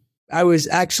 I was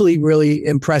actually really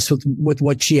impressed with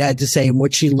what she had to say and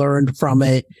what she learned from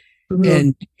it.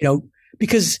 And,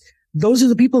 because those are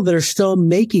the people that are still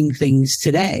making things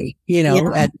today,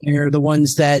 and they're the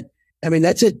ones that,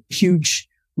 that's a huge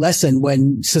lesson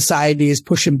when society is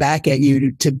pushing back at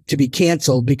you to be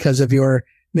canceled because of your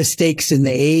mistakes in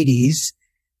the 80s.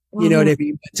 You know what I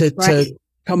mean? To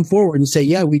come forward and say,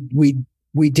 yeah,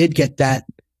 we did get that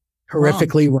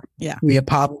horrifically wrong. Yeah. We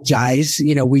apologize.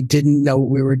 We didn't know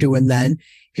what we were doing then.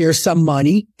 Here's some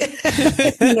money. Here's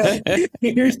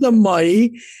the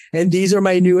money. And these are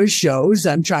my newest shows.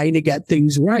 I'm trying to get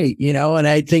things right, and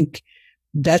I think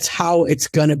that's how it's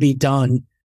going to be done.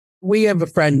 We have a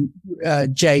friend,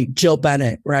 Jill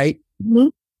Bennett, right?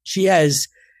 She has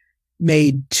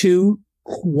made 2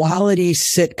 quality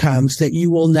sitcoms that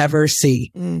you will never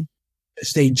see.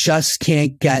 They just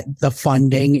can't get the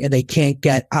funding and they can't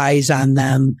get eyes on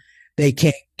them. They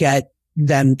can't get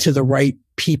them to the right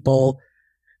people.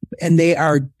 And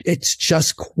it's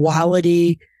just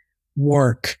quality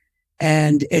work.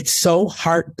 And it's so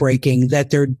heartbreaking that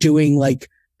they're doing like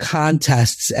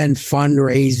contests and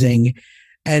fundraising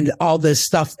and all this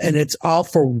stuff. And it's all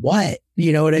for what?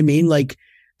 You know what I mean? Like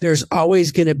there's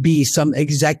always going to be some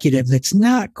executive that's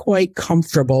not quite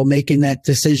comfortable making that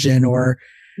decision or,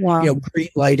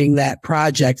 green-lighting that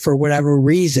project for whatever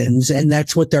reasons. And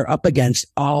that's what they're up against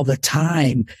all the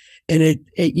time. And it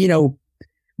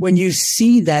when you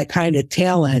see that kind of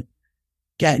talent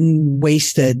getting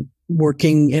wasted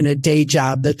working in a day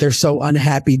job that they're so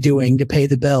unhappy doing to pay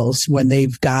the bills when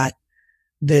they've got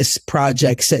this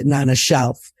project sitting on a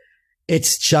shelf,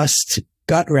 it's just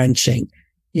gut wrenching,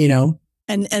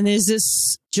 And is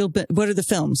this Jill? What are the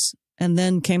films? And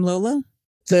then came Lola?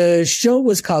 The show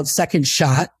was called Second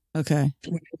Shot. Okay.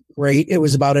 Great. It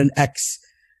was about an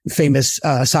ex-famous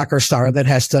soccer star that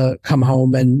has to come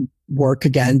home and work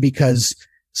again because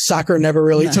soccer never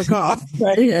really took off.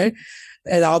 Right?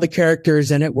 And all the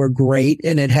characters in it were great.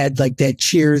 And it had like that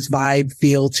Cheers vibe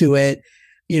feel to it,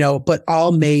 but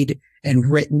all made and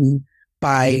written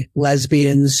by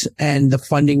lesbians and the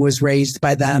funding was raised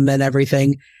by them and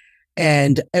everything.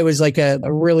 And it was like a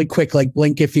really quick, like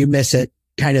blink if you miss it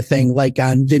kind of thing, like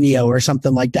on Vimeo or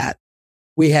something like that.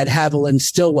 We had Haviland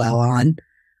Stillwell on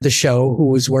the show who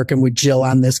was working with Jill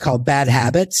on this called Bad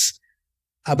Habits,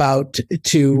 about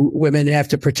 2 women who have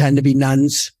to pretend to be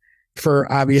nuns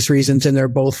for obvious reasons. And they're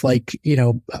both like,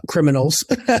 criminals.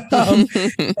 But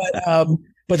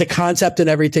the concept and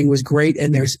everything was great.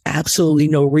 And there's absolutely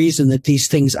no reason that these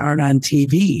things aren't on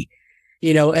TV,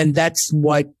 and that's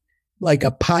what like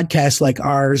a podcast like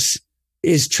ours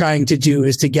is trying to do,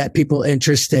 is to get people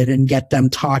interested and get them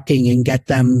talking and get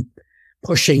them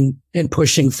pushing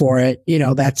for it.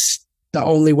 That's the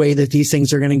only way that these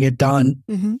things are going to get done.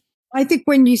 I think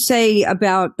when you say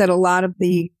about that, a lot of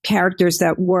the characters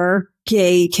that were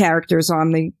gay characters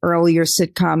on the earlier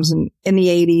sitcoms and in the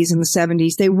 80s and the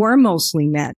 70s, they were mostly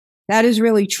men. That is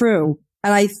really true.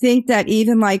 And I think that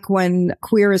even like when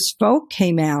Queer as Folk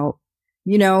came out,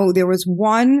 there was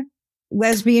one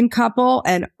lesbian couple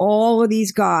and all of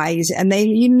these guys, and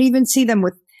you didn't even see them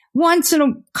with, once in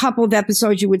a couple of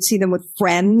episodes, you would see them with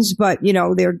friends, but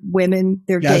they're women,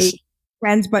 they're gay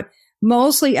friends, but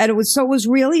mostly, and it was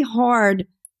really hard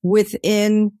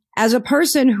within, as a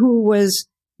person who was,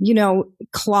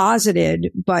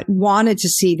 closeted, but wanted to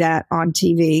see that on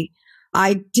TV.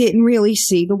 I didn't really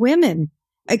see the women.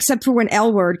 except for when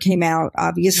L Word came out,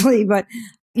 obviously. But,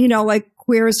 you know, like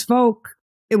Queer as Folk,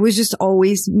 it was just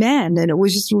always men. And it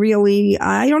was just really,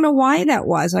 I don't know why that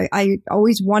was. I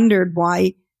always wondered,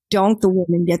 why don't the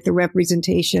women get the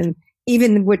representation,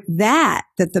 even with that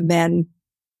the men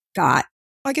got?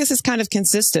 I guess it's kind of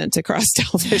consistent across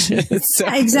television. So.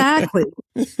 Exactly.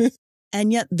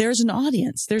 And yet there's an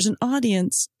audience. There's an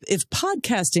audience. If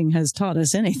podcasting has taught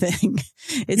us anything,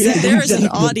 it's that there is an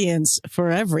audience for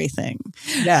everything.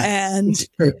 Yeah. And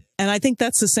I think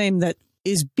that's the same that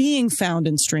is being found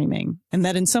in streaming, and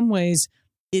that in some ways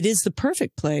it is the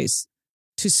perfect place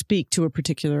to speak to a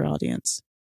particular audience.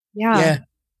 Yeah.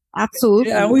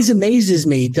 Absolutely. It always amazes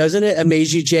me. Doesn't it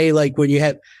amaze you, Jay? Like when you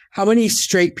have, how many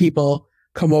straight people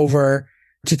come over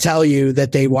to tell you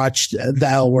that they watched the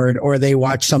L Word, or they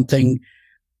watched something,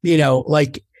 you know,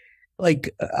 like,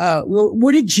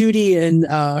 what did Judy and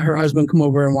her husband come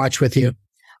over and watch with you?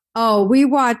 Oh, we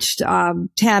watched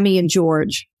Tammy and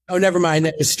George. Oh, never mind.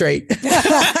 That was straight.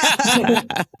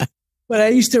 But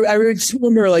I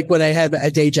remember like when I had a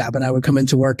day job and I would come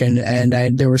into work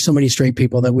and there were so many straight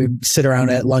people that we'd sit around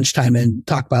at lunchtime and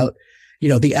talk about, you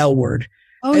know, the L Word.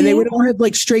 Oh, and they would all have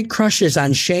like straight crushes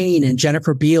on Shane and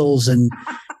Jennifer Beals, and,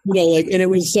 you know, like, and it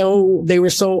was they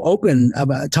were so open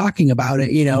about talking about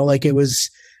it, you know, like it was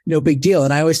no big deal.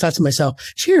 And I always thought to myself,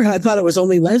 sure, I thought it was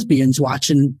only lesbians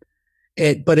watching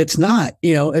it, but it's not,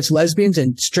 you know, it's lesbians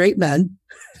and straight men.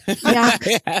 Yeah.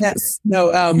 Yes.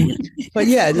 No. But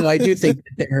yeah, no, I do think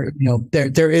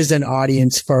that there is an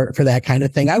audience for that kind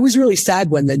of thing. I was really sad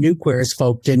when the new Queer as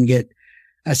Folk didn't get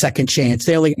a second chance.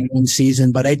 They only got one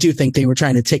season, but I do think they were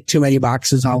trying to tick too many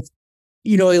boxes off.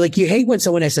 You know, like you hate when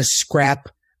someone has to scrap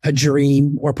a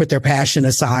dream or put their passion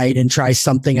aside and try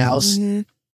something else, you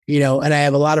know, and I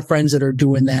have a lot of friends that are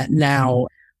doing that now.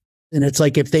 And it's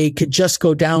like, if they could just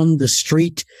go down the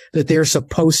street that they're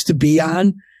supposed to be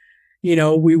on, you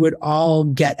know, we would all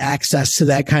get access to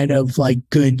that kind of like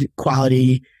good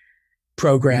quality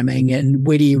programming and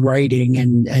witty writing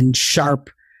and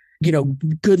sharp, you know,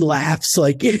 good laughs,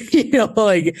 like, you know,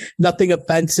 like nothing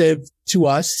offensive to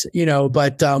us, you know,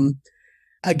 but,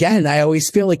 again, I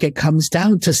always feel like it comes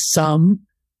down to some,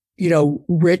 you know,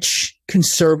 rich,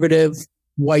 conservative,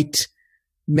 white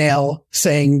male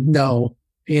saying no,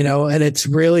 you know, and it's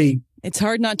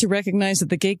hard not to recognize that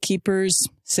the gatekeepers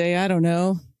say, I don't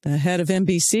know, the head of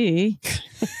NBC.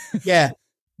 Yeah.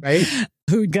 Right.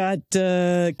 Who got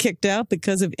kicked out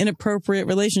because of inappropriate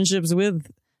relationships with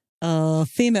a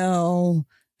female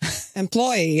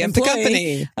employee of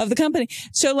the company.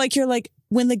 So like, you're like,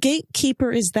 when the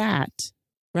gatekeeper is that,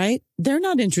 right? They're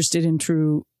not interested in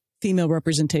true female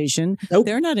representation. Nope.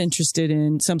 They're not interested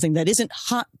in something that isn't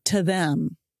hot to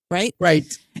them. Right. Right.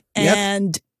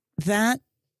 And that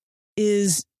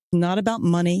is not about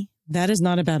money. That is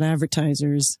not about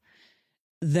advertisers.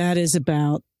 That is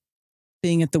about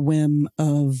being at the whim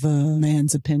of a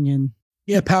man's opinion.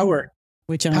 Yeah, power.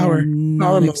 Which I'm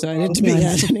not excited to be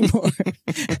at anymore.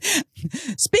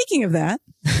 Speaking of that,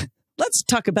 let's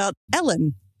talk about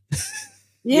Ellen.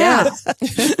 Yeah.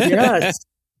 Yes.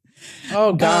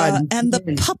 Oh, God. And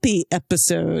the puppy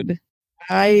episode.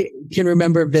 I can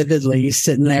remember vividly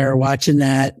sitting there watching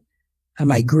that on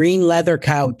my green leather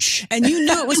couch. And you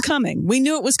knew it was coming. We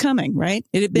knew it was coming, right?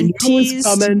 It had been teased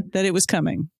that it was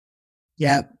coming.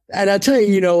 Yeah. And I'll tell you,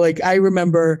 you know, like I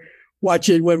remember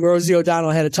watching when Rosie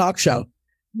O'Donnell had a talk show.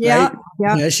 Yeah. Right?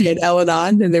 Yeah. You know, she had Ellen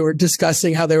on and they were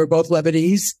discussing how they were both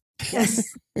Lebanese. Yes.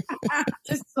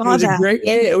 Just saw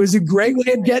it was a great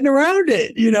way of getting around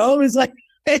it. You know, it was like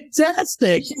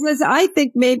fantastic. She says, I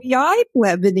think maybe I'm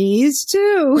Lebanese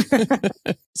too.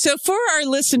 So for our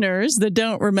listeners that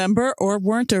don't remember or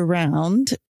weren't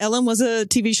around, Ellen was a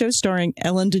TV show starring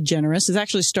Ellen DeGeneres. It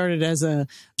actually started as a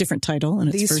different title in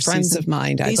its These first Friends season. of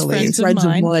Mine, I These believe. Friends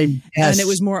of Mine. Yes. And it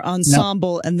was more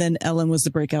ensemble. And then Ellen was the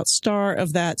breakout star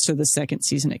of that. So the second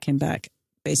season, it came back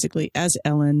basically as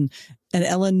Ellen. And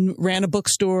Ellen ran a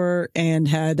bookstore and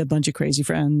had a bunch of crazy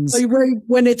friends.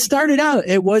 When it started out,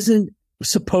 it wasn't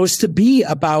supposed to be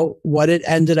about what it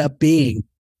ended up being,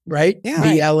 right? Yeah.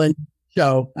 The Ellen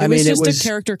show. It was just a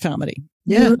character comedy.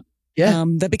 Yeah. Yeah.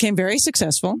 That became very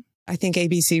successful. I think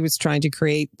ABC was trying to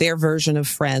create their version of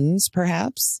Friends,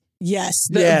 perhaps. Yes.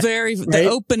 The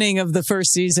opening of the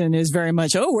first season is very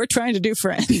much, we're trying to do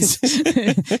Friends.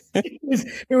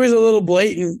 It was a little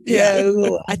blatant. Yeah.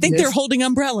 I think they're holding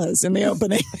umbrellas in the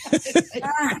opening.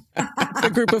 A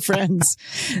group of friends.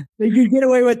 They could get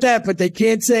away with that, but they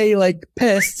can't say like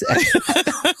pissed.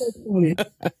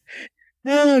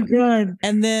 Oh, God.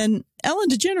 And then Ellen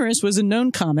DeGeneres was a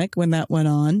known comic when that went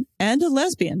on, and a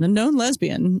known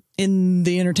lesbian in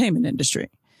the entertainment industry.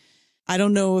 I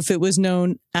don't know if it was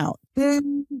known out.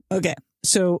 Okay.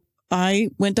 So I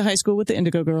went to high school with the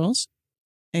Indigo Girls,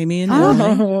 Amy and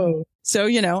Emily. So,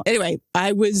 anyway,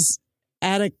 I was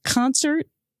at a concert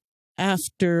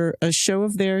after a show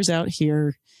of theirs out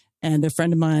here, and a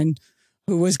friend of mine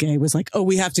who was gay was like, "Oh,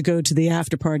 we have to go to the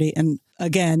after party." And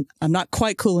again, I'm not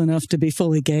quite cool enough to be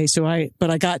fully gay. So I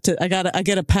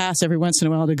get a pass every once in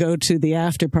a while to go to the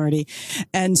after party.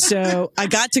 And so I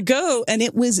got to go, and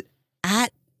it was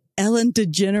at Ellen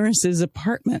DeGeneres'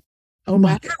 apartment. Oh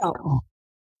my God.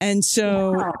 And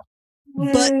so,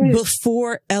 but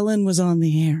before Ellen was on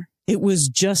the air, it was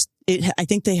just, I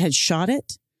think they had shot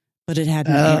it, but it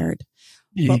hadn't aired.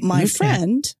 But my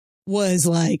friend was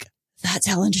like, "That's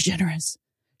Ellen DeGeneres.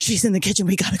 She's in the kitchen.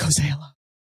 We got to go say hello."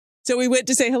 So we went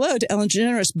to say hello to Ellen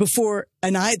DeGeneres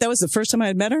that was the first time I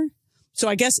had met her. So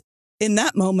I guess in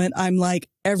that moment, I'm like,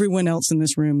 everyone else in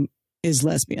this room is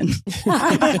lesbian.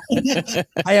 I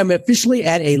am officially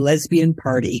at a lesbian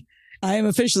party. I am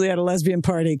officially at a lesbian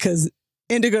party because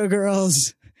Indigo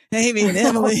Girls, Amy and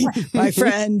Emily, my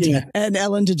friend, and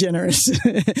Ellen DeGeneres.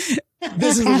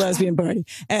 This is a lesbian party.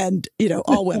 And,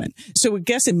 all women. So I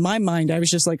guess in my mind, I was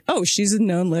just like, oh, she's a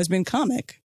known lesbian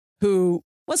comic who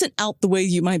wasn't out the way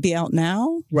you might be out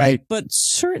now. Right. But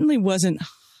certainly wasn't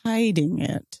hiding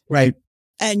it. Right.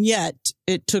 And yet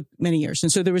it took many years.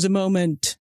 And so there was a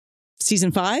moment,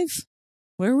 season 5,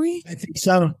 where were we? I think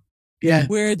so. Yeah.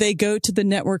 Where they go to the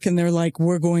network and they're like,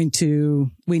 we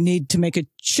need to make a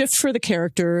shift for the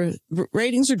character.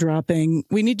 Ratings are dropping.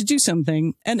 We need to do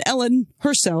something. And Ellen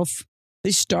herself,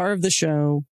 the star of the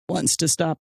show, wants to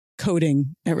stop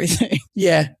coding everything.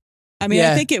 Yeah. I mean,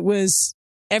 I think it was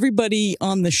everybody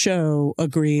on the show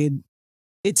agreed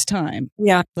it's time.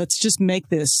 Yeah. Let's just make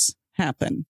this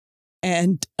happen.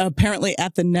 And apparently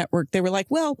at the network, they were like,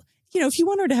 well, if you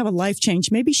want her to have a life change,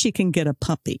 maybe she can get a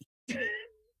puppy.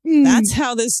 That's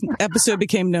how this episode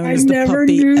became known as the puppy episode. I never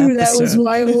knew that was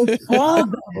my whole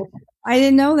problem. I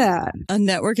didn't know that. A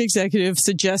network executive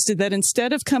suggested that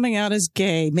instead of coming out as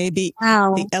gay, maybe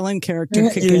the Ellen character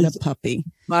could get a puppy.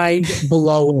 Mind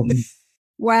blowing.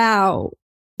 Wow.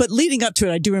 But leading up to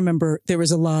it, I do remember there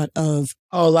was a lot of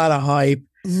hype.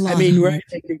 Right.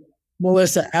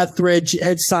 Melissa Etheridge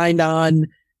had signed on.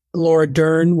 Laura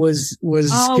Dern was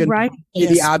right.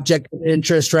 The object of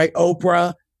interest, right?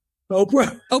 Oprah's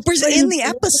in the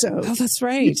episode. Oh, that's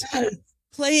right. Yes.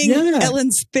 Playing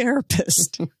Ellen's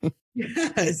therapist.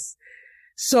 Yes.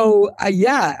 So,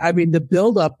 the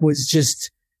buildup was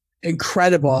just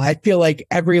incredible. I feel like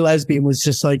every lesbian was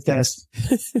just like this,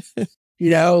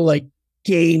 like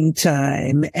game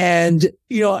time. And,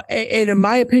 and in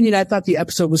my opinion, I thought the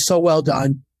episode was so well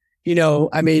done.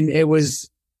 It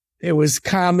was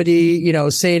comedy,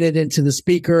 saying it into the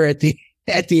speaker at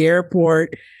the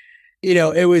airport.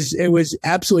 It was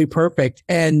absolutely perfect.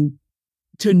 And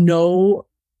to know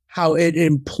how it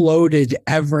imploded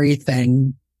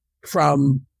everything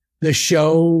from the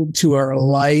show to her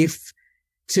life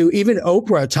to even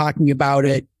Oprah talking about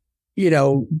it,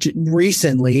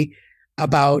 recently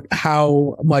about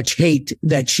how much hate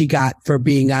that she got for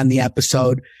being on the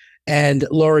episode, and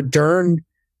Laura Dern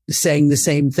saying the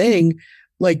same thing.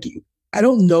 Like, I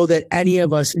don't know that any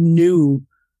of us knew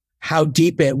how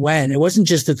deep it went. It wasn't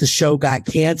just that the show got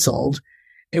canceled.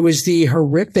 It was the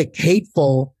horrific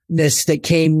hatefulness that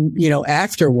came,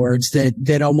 afterwards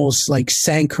that almost like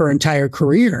sank her entire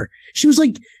career. She was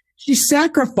like, she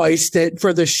sacrificed it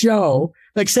for the show,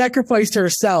 like sacrificed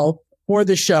herself for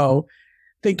the show,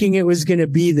 thinking it was going to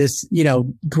be this,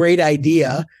 great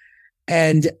idea.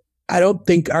 And I don't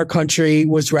think our country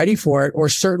was ready for it, or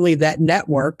certainly that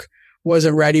network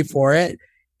wasn't ready for it,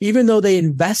 even though they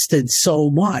invested so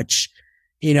much,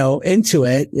 into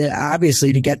it,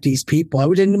 obviously to get these people. I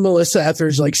didn't Melissa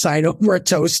Etheridge sign over a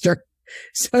toaster,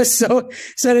 so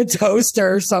send a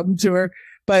toaster or something to her.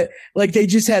 But they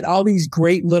just had all these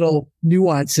great little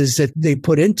nuances that they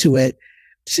put into it.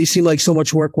 It seemed like so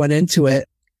much work went into it,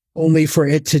 only for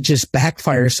it to just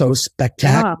backfire so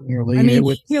spectacularly.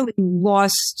 Yeah. She really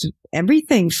lost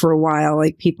everything for a while.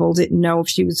 Like, people didn't know if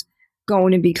she was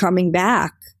going to be coming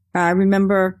back. I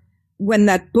remember when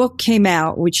that book came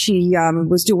out, which she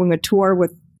was doing a tour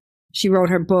with, she wrote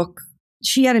her book.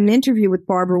 She had an interview with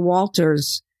Barbara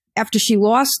Walters after she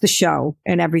lost the show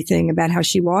and everything, about how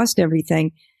she lost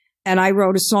everything. And I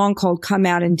wrote a song called Come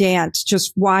Out and Dance,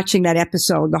 just watching that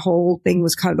episode. The whole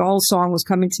song was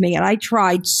coming to me. And I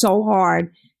tried so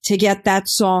hard to get that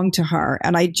song to her.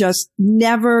 And I just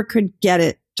never could get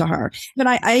it to her. But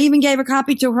I even gave a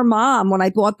copy to her mom when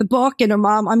I bought the book, and her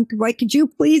mom, I'm like, could you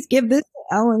please give this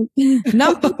to Ellen?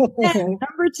 Number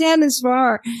 10 is for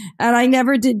her. And I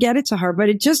never did get it to her, but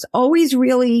it just always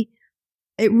really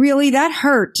it really, that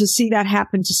hurt to see that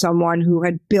happen to someone who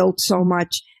had built so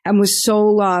much and was so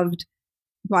loved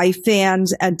by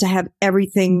fans, and to have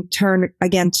everything turn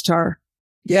against her.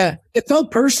 Yeah. It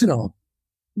felt personal.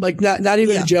 Like not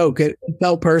even a joke. It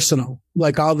felt personal.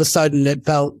 Like all of a sudden it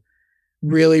felt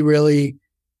really, really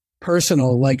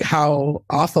personal, like how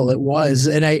awful it was.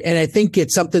 And I think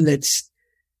it's something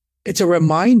it's a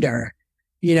reminder,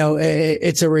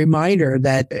 it's a reminder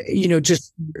that,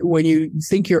 just when you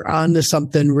think you're on to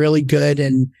something really good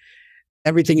and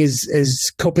everything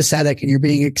is copacetic and you're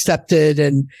being accepted,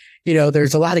 and,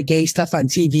 there's a lot of gay stuff on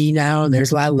TV now, and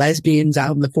there's a lot of lesbians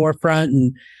out in the forefront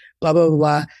and blah, blah,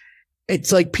 blah.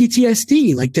 It's like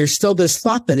PTSD. Like there's still this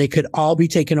thought that it could all be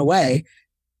taken away.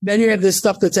 Then you have this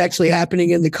stuff that's actually happening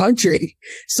in the country.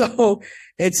 So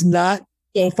it's not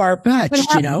so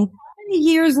far-fetched, How many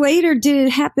years later did it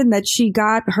happen that she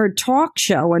got her talk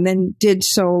show and then did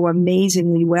so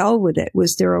amazingly well with it?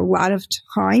 Was there a lot of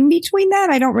time between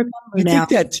that? I don't remember now. I think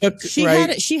that took,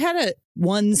 She had a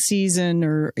one season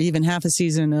or even half a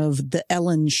season of The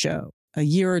Ellen Show a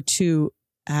year or two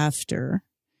after.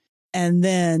 And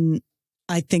then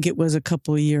I think it was a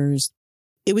couple of years.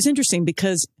 It was interesting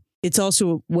because it's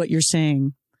also what you're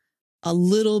saying. A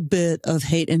little bit of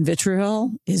hate and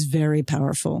vitriol is very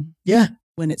powerful. Yeah.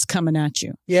 When it's coming at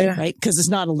you. Yeah. Right? Because it's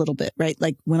not a little bit, right?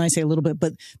 Like when I say a little bit,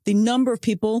 but the number of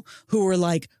people who were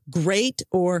like, great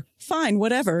or fine,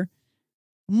 whatever,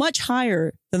 much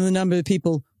higher than the number of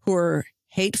people who are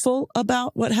hateful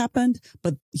about what happened,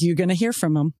 but you're going to hear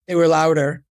from them. They were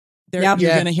louder. You're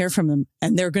going to hear from them,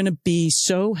 and they're going to be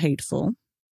so hateful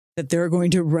that they're going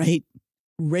to write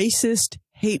racist,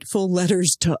 hateful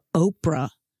letters to Oprah.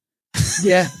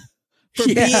 Yeah. For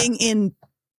being in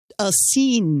a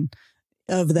scene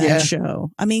of that show.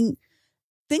 I mean,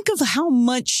 think of how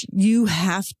much you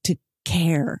have to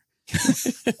care.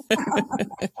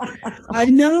 I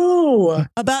know.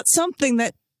 About something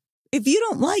that if you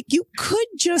don't like, you could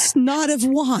just not have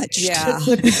watched. Yeah.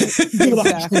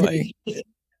 Exactly.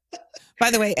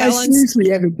 By the way, I seriously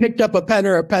haven't picked up a pen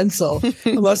or a pencil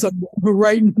unless I'm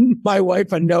writing my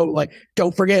wife a note like,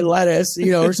 don't forget lettuce,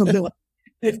 or something like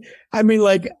that. I mean,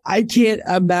 like, I can't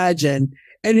imagine.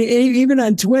 And even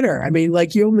on Twitter, I mean,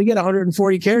 like, you only get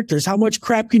 140 characters. How much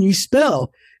crap can you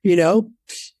spill,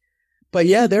 But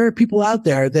yeah, there are people out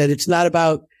there that it's not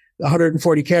about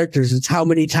 140 characters. It's how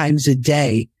many times a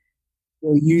day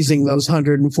you're using those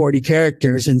 140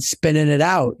 characters and spinning it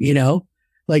out,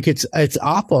 Like it's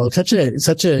awful. It's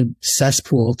such a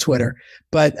cesspool, Twitter.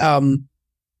 But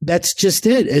that's just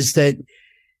it, is that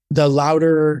the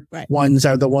louder ones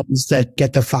are the ones that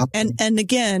get the follow. And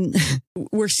again,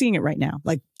 we're seeing it right now.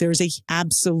 Like there's a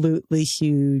absolutely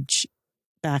huge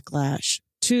backlash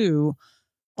to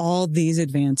all these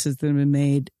advances that have been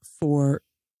made for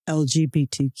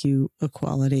LGBTQ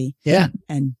equality. Yeah.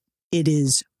 And it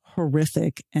is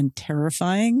horrific and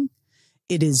terrifying.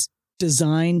 It is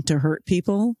designed to hurt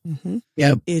people. Mm-hmm.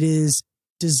 Yeah. It is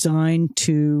designed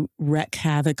to wreak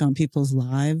havoc on people's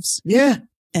lives. Yeah.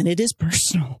 And it is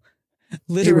personal.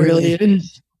 Literally. It really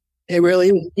is. It really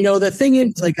is. The thing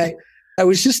is, like, I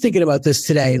was just thinking about this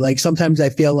today. Like, sometimes I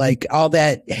feel like all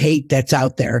that hate that's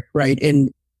out there, right,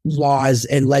 in laws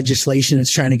and legislation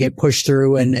that's trying to get pushed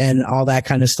through and all that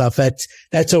kind of stuff,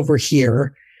 that's over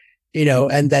here,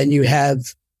 and then you have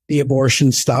the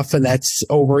abortion stuff, and that's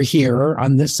over here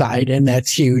on this side, and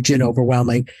that's huge and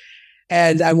overwhelming.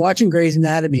 And I'm watching Grey's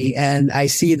Anatomy, and I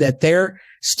see that their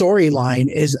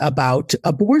storyline is about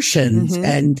abortions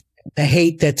and the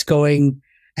hate that's going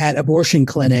at abortion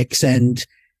clinics. And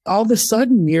all of a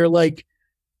sudden you're like,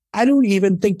 I don't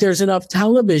even think there's enough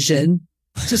television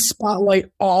to spotlight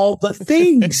all the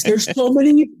things. There's so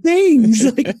many things.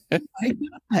 Like, oh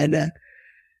my God.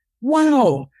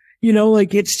 Wow.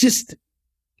 Like it's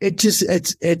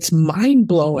mind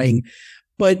blowing.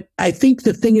 But I think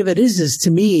the thing of it is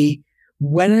to me,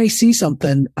 when I see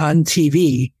something on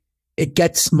TV, it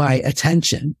gets my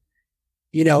attention.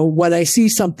 When I see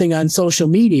something on social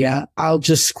media, I'll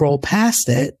just scroll past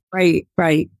it. Right.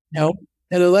 And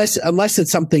unless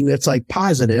it's something that's like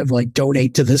positive, like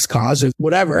donate to this cause or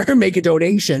whatever, make a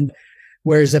donation.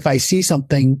 Whereas if I see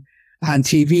something on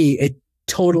TV, it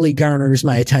totally garners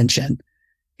my attention.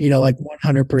 Like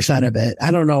 100% of it. I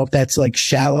don't know if that's like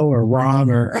shallow or wrong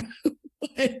or.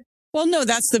 Well, no,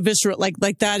 that's the visceral, like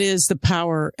that is the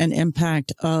power and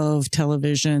impact of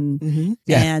television. Mm-hmm.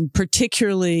 Yeah. And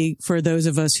particularly for those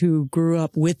of us who grew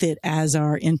up with it as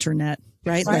our internet,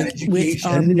 right? Like with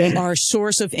our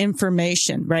source of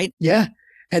information, right? Yeah.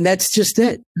 And that's just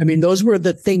it. I mean, those were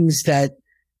the things that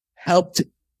helped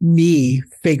me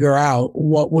figure out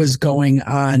what was going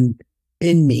on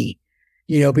in me.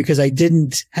 because I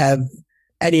didn't have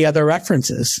any other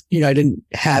references. I didn't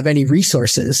have any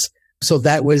resources. So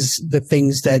that was the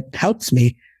things that helped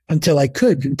me until I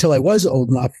was old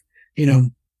enough,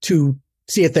 to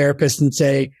see a therapist and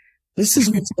say, this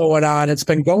is what's going on. It's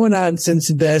been going on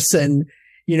since this. And,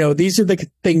 these are the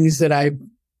things that I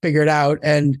figured out.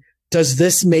 And does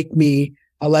this make me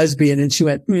a lesbian? And she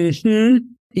went,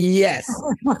 yes.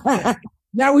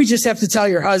 Now we just have to tell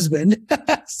your husband.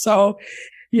 So,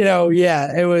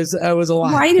 it was a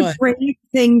lot. Quite a brave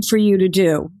thing for you to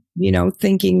do,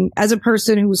 thinking as a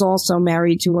person who was also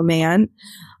married to a man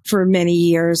for many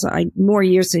years, more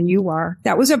years than you are.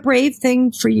 That was a brave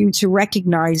thing for you to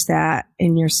recognize that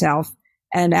in yourself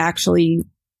and actually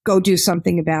go do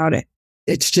something about it.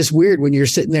 It's just weird when you're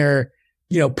sitting there,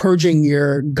 purging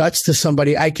your guts to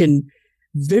somebody. I can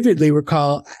vividly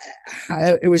recall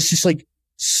it was just like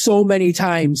so many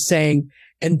times saying,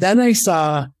 and then I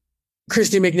saw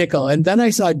Christy McNichol, and then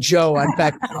I saw Joe on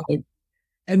Back.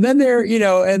 And then there,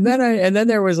 and then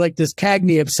there was like this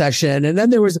Cagney obsession. And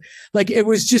then there was like, it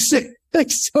was just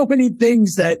like so many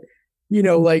things that,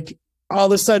 like all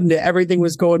of a sudden everything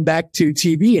was going back to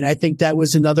TV. And I think that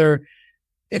was another,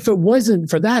 if it wasn't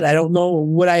for that, I don't know,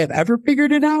 would I have ever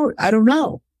figured it out? I don't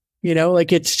know.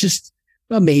 Like it's just,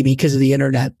 well, maybe because of the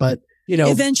internet, but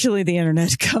eventually the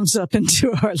internet comes up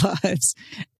into our lives.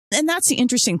 And that's the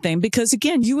interesting thing, because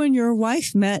again, you and your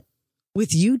wife met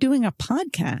with you doing a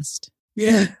podcast.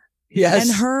 Yeah. Yes.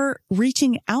 And her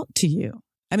reaching out to you.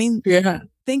 I mean,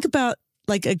 think about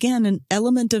like, again, an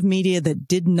element of media that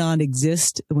did not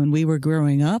exist when we were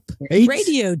growing up. Right.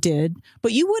 Radio did,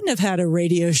 but you wouldn't have had a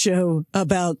radio show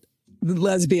about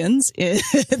lesbians in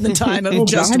the time of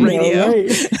just radio.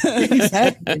 Right.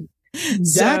 Exactly.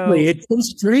 Exactly. It's so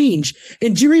strange.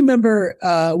 And do you remember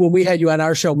when we had you on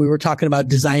our show, we were talking about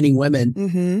designing women?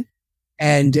 Mm-hmm.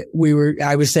 And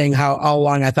I was saying how all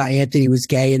along I thought Anthony was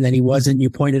gay and then he wasn't. You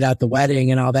pointed out the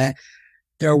wedding and all that.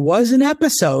 There was an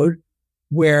episode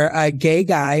where a gay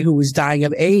guy who was dying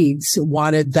of AIDS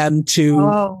wanted them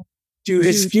to do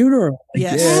his funeral.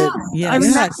 Yes. I remember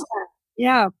that.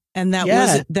 Yeah. And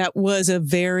that was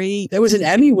an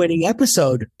Emmy-winning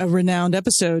episode, a renowned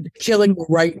episode, killing the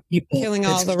right people, killing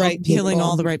all the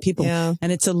right people. Yeah.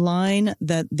 And it's a line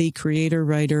that the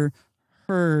creator-writer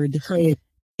heard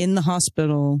in the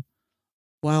hospital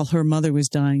while her mother was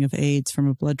dying of AIDS from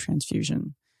a blood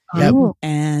transfusion. Yep.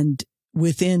 And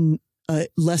within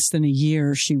less than a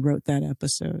year, she wrote that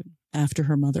episode after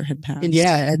her mother had passed.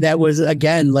 And that was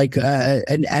again like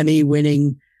an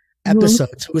Emmy-winning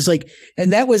episode. So it was like,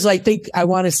 and that was, I think, I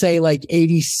want to say like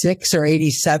 86 or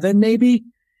 87, maybe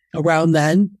around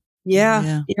then.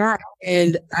 Yeah.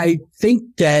 And I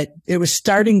think that it was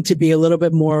starting to be a little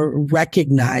bit more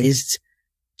recognized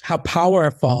how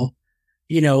powerful,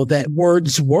 that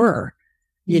words were,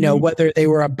 whether they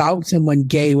were about someone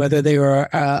gay, whether they were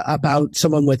about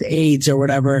someone with AIDS or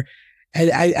whatever.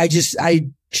 And I just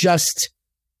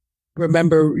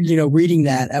remember, reading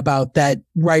that about that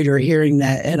writer hearing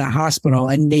that in a hospital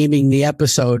and naming the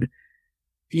episode,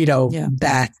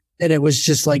 that. And it was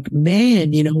just like,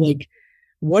 man, like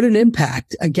what an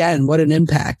impact. Again, what an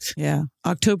impact. Yeah.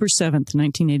 October 7th,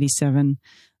 1987.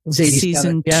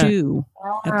 Season 2,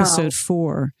 episode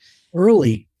 4.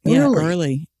 Early.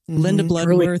 Mm-hmm. Linda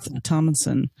Bloodworth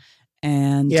Tomlinson.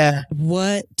 And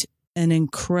what an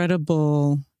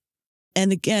incredible,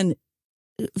 and again,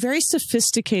 very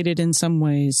sophisticated in some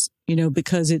ways,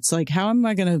 because it's like, how am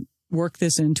I going to work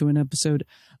this into an episode?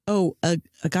 Oh, a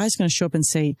guy's going to show up and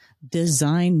say,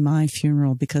 design my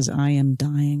funeral because I am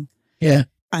dying. Yeah.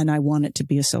 And I want it to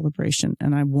be a celebration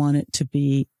and I want it to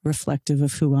be reflective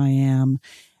of who I am.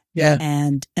 Yeah.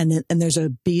 And there's a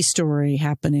B story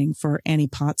happening for Annie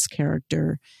Potts'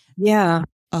 character. Yeah.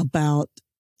 About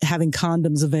having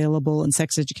condoms available and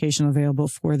sex education available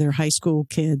for their high school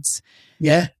kids.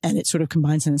 Yeah. And it sort of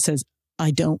combines and it says,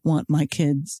 I don't want my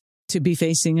kids to be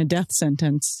facing a death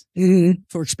sentence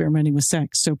for experimenting with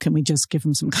sex. So can we just give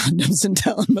them some condoms and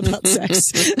tell them about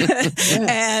sex?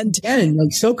 And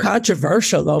like so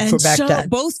controversial though for back then.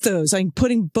 Both those, I'm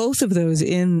putting both of those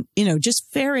in,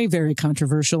 just very, very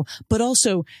controversial, but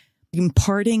also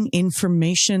imparting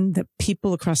information that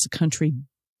people across the country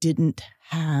didn't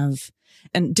have.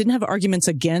 And didn't have arguments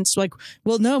against, like,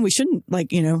 well, no, we shouldn't,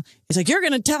 it's like, you're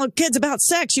going to tell kids about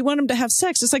sex. You want them to have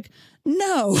sex. It's like,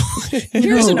 no,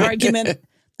 here's an argument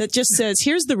that just says,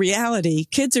 here's the reality.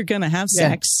 Kids are going to have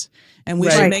sex and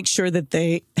we should make sure that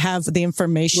they have the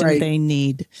information they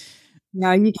need.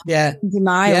 Now you can't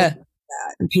deny that.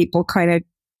 And people kind of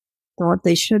thought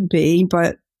they should be,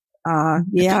 but, I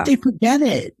think they forget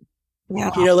it.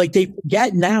 Yeah. You know, like they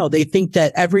get now, they think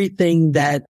that everything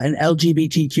that an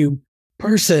LGBTQ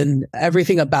person,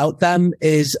 everything about them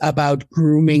is about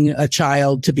grooming a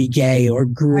child to be gay or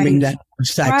grooming them for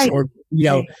sex or, you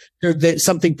know, there's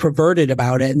something perverted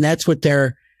about it. And that's what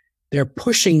they're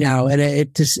pushing now. And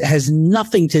it just has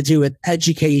nothing to do with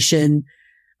education,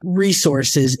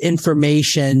 resources,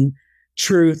 information,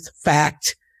 truth,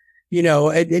 fact, you know,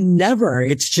 it never,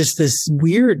 it's just this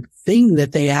weird thing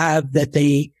that they have that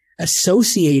they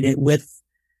associate it with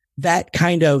that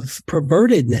kind of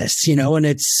pervertedness, you know, and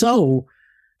it's so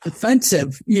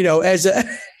offensive, you know, as a,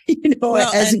 you know,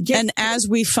 well, as and as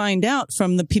we find out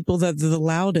from the people that are the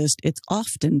loudest, it's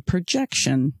often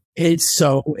projection. It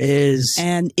so is.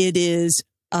 And it is,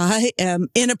 I am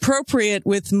inappropriate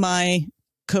with my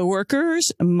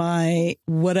coworkers, my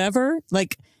whatever,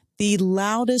 like the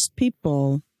loudest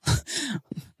people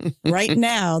right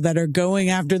now that are going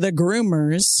after the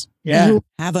groomers who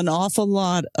have an awful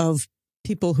lot of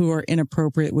people who are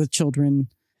inappropriate with children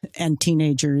and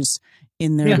teenagers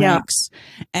in their ranks.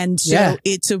 And so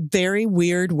it's a very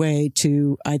weird way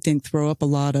to, I think, throw up a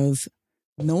lot of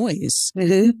noise,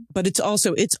 but it's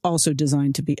also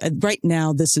designed to be right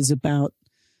now. This is about,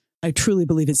 I truly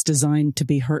believe it's designed to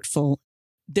be hurtful.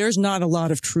 There's not a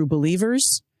lot of true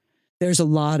believers. There's a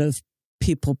lot of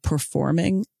people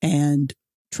performing and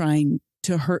trying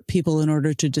to hurt people in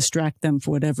order to distract them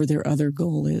for whatever their other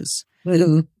goal is.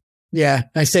 Yeah,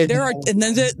 I say there are,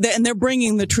 and they're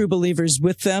bringing the true believers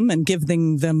with them and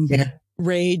giving them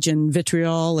rage and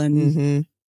vitriol and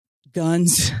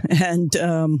guns. And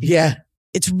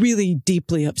it's really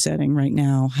deeply upsetting right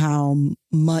now how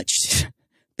much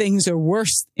things are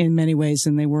worse in many ways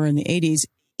than they were in the 80s,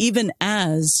 even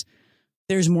as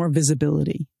there's more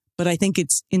visibility. But I think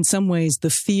it's in some ways the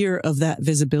fear of that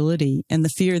visibility and the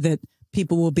fear that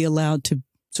people will be allowed to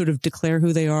sort of declare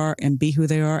who they are and be who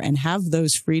they are and have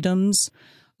those freedoms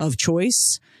of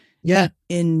choice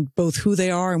in both who they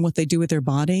are and what they do with their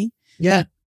body. Yeah.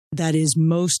 That is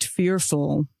most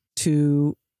fearful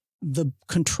to the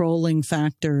controlling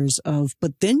factors of,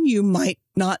 but then you might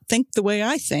not think the way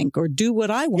I think or do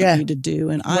what I want you to do.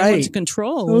 And I want to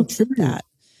control that.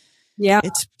 Yeah.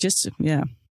 It's just,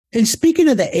 And speaking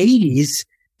of the 80s,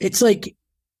 it's like,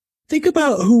 think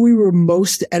about who we were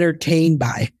most entertained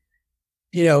by.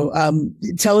 You know,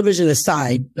 television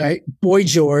aside, right? Boy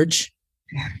George,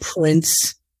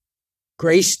 Prince,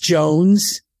 Grace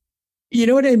Jones. You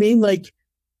know what I mean? Like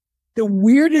the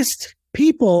weirdest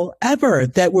people ever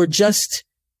that were just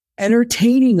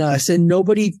entertaining us and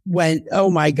nobody went,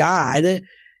 oh my God,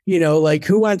 you know, like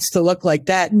who wants to look like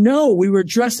that? No, we were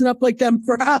dressing up like them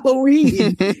for Halloween.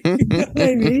 You know what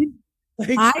I mean?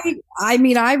 Like, I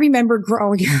mean, I remember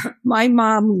growing up, my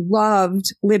mom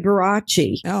loved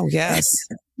Liberace. Oh, yes.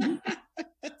 I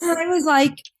was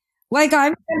like I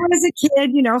remember as a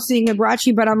kid, you know, seeing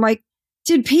Liberace, but I'm like,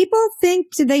 did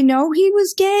they know he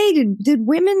was gay? Did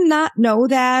women not know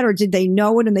that? Or did they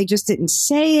know it and they just didn't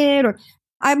say it? Or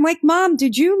I'm like, Mom,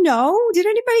 did you know? Did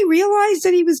anybody realize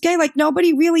that he was gay? Like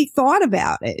nobody really thought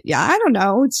about it. Yeah, I don't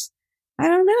know. I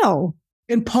don't know.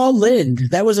 And Paul Lynde,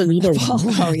 that was another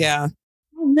one. Oh, yeah.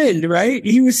 Lynde, right?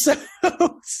 He was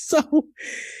so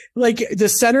like the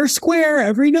center square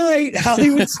every night,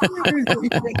 Hollywood Square.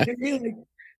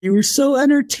 You were so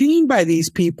entertained by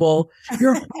these people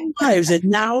your whole lives, and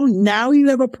now you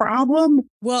have a problem.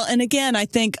 Well, and again, I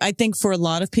think for a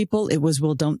lot of people it was,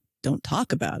 well, don't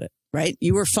talk about it, right?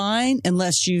 You were fine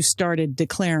unless you started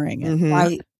declaring it,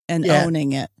 right, and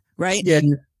owning it, right?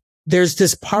 And there's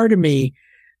this part of me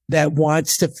that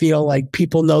wants to feel like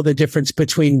people know the difference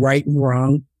between right and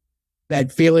wrong. That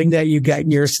feeling that you get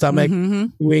in your stomach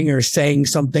doing or saying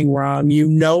something wrong, you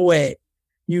know it.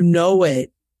 You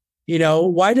know,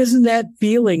 why doesn't that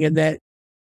feeling and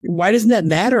why doesn't that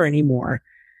matter anymore?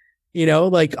 You know,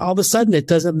 like all of a sudden it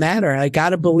doesn't matter. I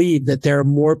got to believe that there are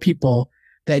more people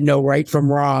that know right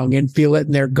from wrong and feel it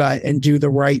in their gut and do the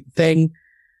right thing.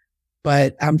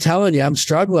 But I'm telling you, I'm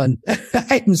struggling.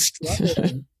 I'm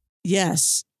struggling.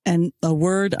 Yes. And a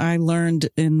word I learned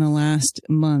in the last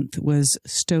month was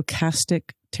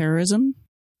stochastic terrorism.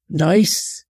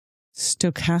 Nice.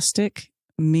 Stochastic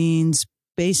means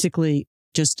basically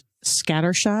just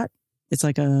scattershot. It's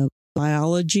like a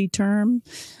biology term,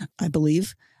 I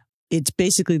believe. It's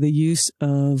basically the use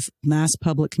of mass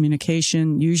public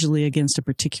communication, usually against a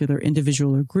particular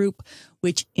individual or group,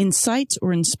 which incites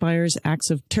or inspires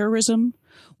acts of terrorism,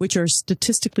 which are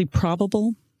statistically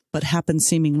probable, but happen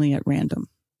seemingly at random.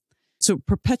 So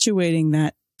perpetuating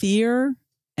that fear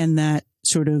and that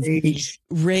sort of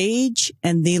rage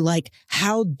and the like,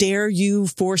 how dare you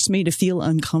force me to feel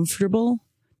uncomfortable?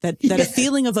 that a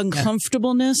feeling of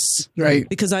uncomfortableness, right?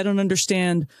 Because I don't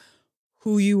understand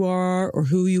who you are or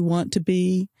who you want to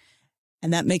be.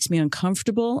 And that makes me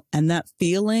uncomfortable. And that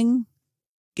feeling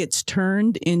gets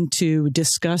turned into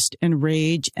disgust and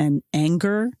rage and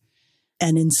anger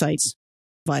and incites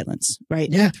violence, right?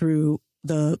 Yeah. Through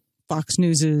the Fox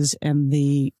Newses and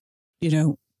the,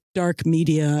 dark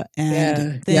media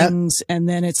and things. Yep. And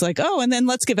then it's like, oh, and then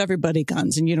let's give everybody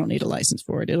guns and you don't need a license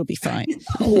for it. It'll be fine.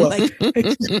 Like,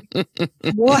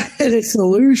 what a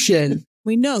solution.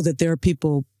 We know that there are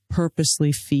people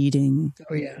purposely feeding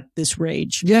this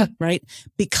rage. Yeah. Right.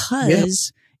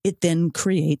 Because it then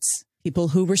creates people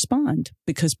who respond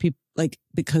because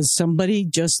because somebody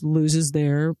just loses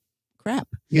their crap.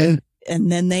 Yeah. And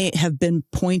then they have been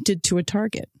pointed to a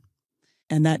target.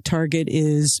 And that target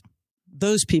is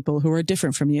those people who are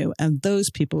different from you and those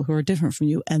people who are different from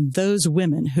you and those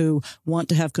women who want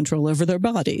to have control over their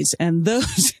bodies and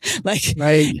those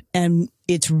right. And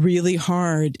it's really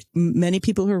hard. Many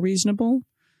people who are reasonable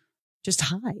just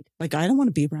hide. Like, I don't want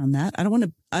to be around that. I don't want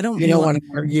to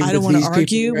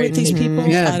argue with these people.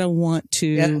 Yeah. I don't want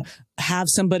to have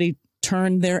somebody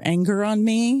turn their anger on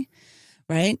me.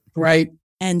 Right. Right.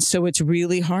 And so it's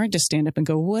really hard to stand up and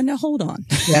go, well, no, hold on.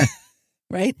 Yeah.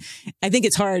 Right. I think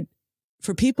it's hard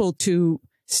for people to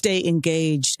stay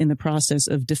engaged in the process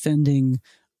of defending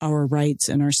our rights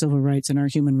and our civil rights and our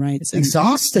human rights. It's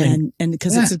exhausting. And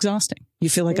because it's exhausting.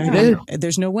 You feel like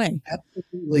there's no way.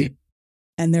 Absolutely.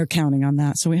 And they're counting on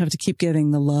that. So we have to keep getting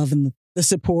the love and the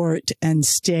support and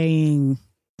staying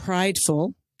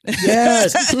prideful.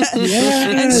 Yes. Yes.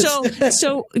 And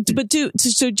so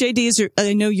JD,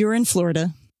 I know you're in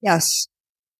Florida. Yes.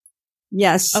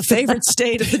 Yes. A favorite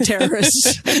state of the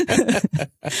terrorists.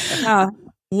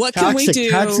 What can we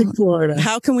do? Toxic Florida.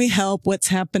 How can we help? What's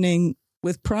happening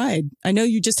with Pride? I know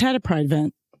you just had a Pride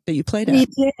event that you played at. We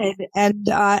did. And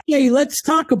let's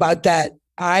talk about that.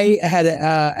 I had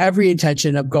every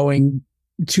intention of going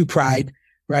to Pride,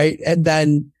 right? And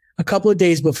then a couple of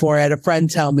days before, I had a friend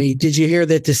tell me, did you hear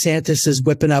that DeSantis is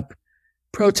whipping up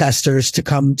protesters to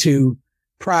come to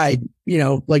Pride?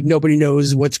 Like nobody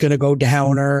knows what's going to go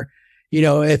down or,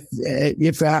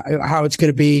 if how it's going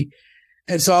to be.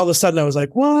 And so all of a sudden I was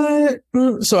like, what?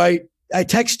 So I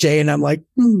text Jay and I'm like,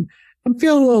 I'm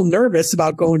feeling a little nervous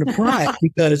about going to Pride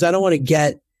because I don't want to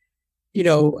get, I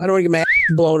don't want to get my ass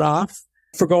blown off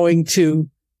for going to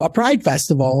a Pride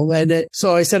festival. And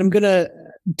so I said, I'm going to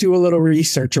do a little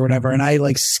research or whatever. And I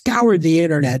scoured the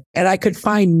internet and I could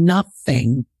find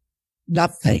nothing.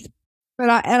 But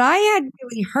I hadn't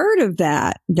really heard of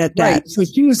that. Right. So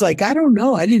she was like, I don't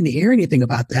know. I didn't hear anything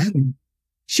about that. And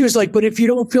she was like, but if you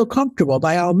don't feel comfortable,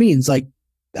 by all means, I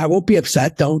won't be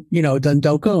upset. Don't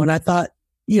go. And I thought,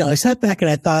 I sat back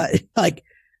and I thought,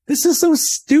 this is so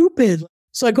stupid.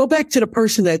 So I go back to the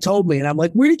person that told me and I'm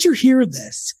like, where did you hear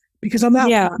this? Because I'm not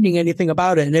finding anything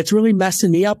about it. And it's really messing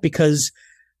me up because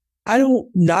I don't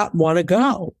not want to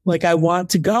go. I want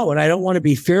to go and I don't want to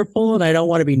be fearful and I don't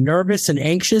want to be nervous and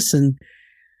anxious. And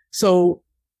so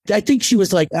I think she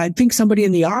was like, I think somebody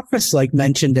in the office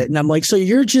mentioned it. And I'm like, so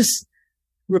you're just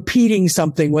repeating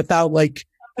something without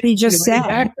somebody just said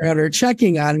background or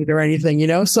checking on it or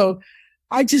anything, So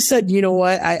I just said, you know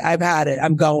what? I've had it.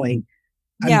 I'm going.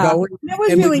 I'm going. That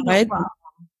was really no problem.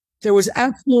 There was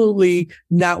absolutely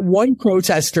not one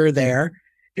protester there.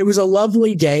 It was a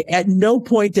lovely day. At no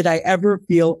point did I ever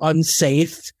feel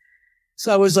unsafe.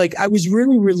 So I was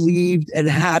really relieved and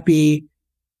happy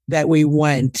that we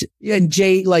went. And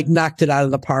Jay knocked it out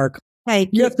of the park.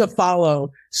 You have to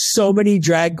follow so many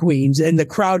drag queens and the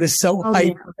crowd is so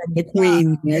hyped for the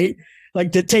queen, right?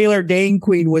 The Taylor Dane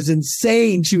queen was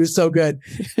insane. She was so good.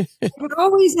 I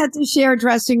always had to share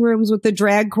dressing rooms with the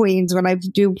drag queens when I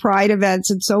do Pride events.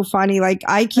 It's so funny. I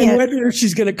can't. I wonder if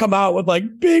she's going to come out with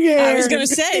big hair. I was going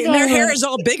to say, their hair is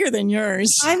all bigger than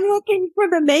yours. I'm looking for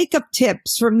the makeup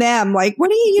tips from them. What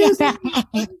are you using?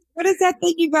 What is that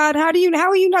thing you got? How are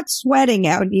you not sweating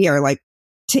out here?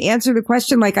 To answer the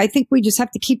question, I think we just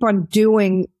have to keep on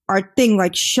doing our thing,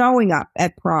 showing up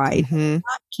at Pride, not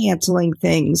canceling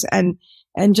things and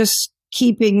just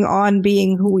keeping on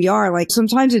being who we are.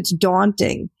 Sometimes it's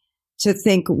daunting to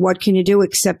think, what can you do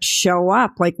except show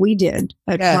up like we did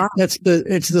at Pride? It's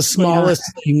the smallest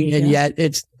thing, and yet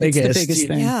it's the biggest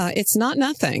thing. Yeah, it's not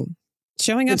nothing.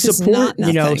 Showing up is not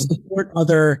nothing. Support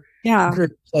other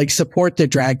groups, support the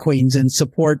drag queens and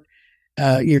support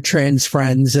your trans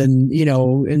friends, and you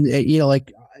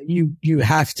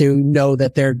have to know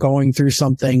that they're going through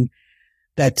something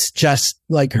that's just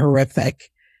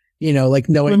horrific,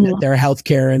 knowing that their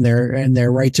healthcare and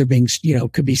their rights are being,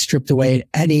 could be stripped away at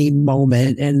any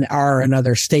moment and are in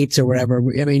other states or whatever.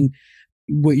 I mean,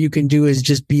 what you can do is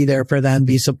just be there for them,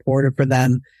 be supportive for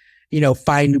them,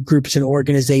 find groups and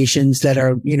organizations that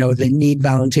are, that need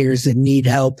volunteers, that need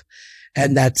help.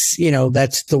 And that's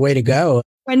the way to go.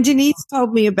 When Denise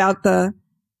told me about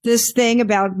this thing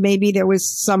about maybe there was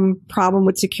some problem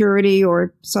with security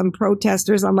or some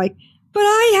protesters, I'm like, but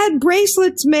I had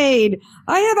bracelets made.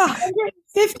 I have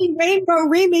 150 Rainbow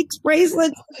Remix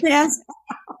bracelets.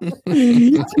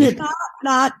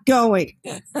 not going.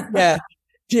 Yeah.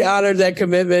 She honored that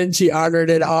commitment. She honored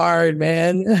it hard,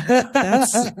 man.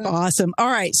 That's awesome. All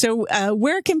right. So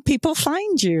where can people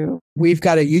find you? We've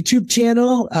got a YouTube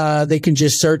channel. They can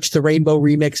just search the Rainbow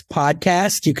Remix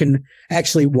podcast. You can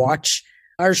actually watch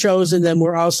our shows. And then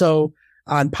we're also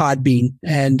on Podbean.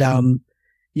 And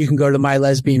you can go to My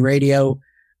Lesbian Radio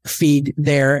feed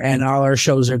there, and all our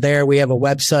shows are there. We have a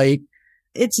website.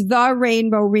 It's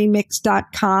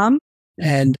therainbowremix.com.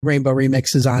 And Rainbow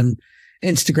Remix is on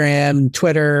Instagram,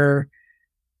 Twitter,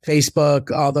 Facebook,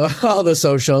 all the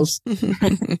socials.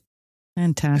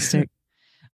 Fantastic.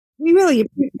 We really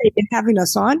appreciate having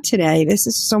us on today. This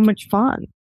is so much fun.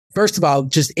 First of all,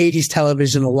 just 80s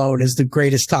television alone is the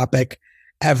greatest topic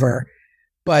ever.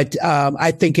 But I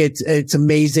think it's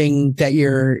amazing that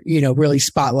you're, really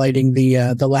spotlighting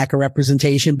the lack of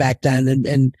representation back then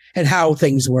and how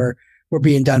things were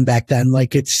being done back then.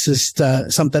 Like, it's just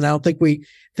something I don't think we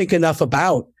think enough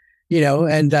about.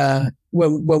 And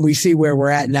when we see where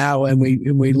we're at now and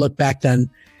we look back then,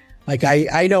 like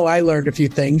I know I learned a few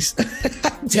things.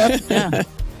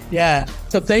 Yeah.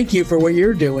 So thank you for what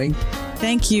you're doing.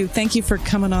 Thank you. Thank you for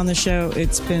coming on the show.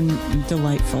 It's been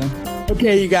delightful.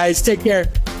 Okay, you guys, take care.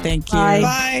 Thank you.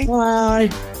 Bye. Bye.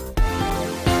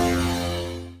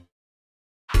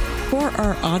 For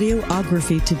our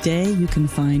audiography today, you can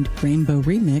find Rainbow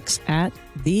Remix at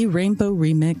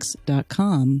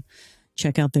therainbowremix.com.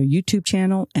 Check out their YouTube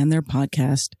channel and their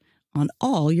podcast on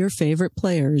all your favorite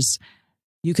players.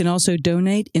 You can also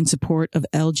donate in support of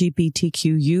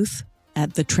LGBTQ youth at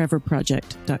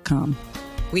thetrevorproject.com.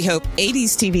 We hope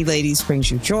 80s TV Ladies brings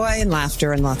you joy and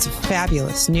laughter and lots of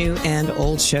fabulous new and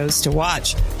old shows to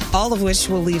watch, all of which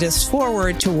will lead us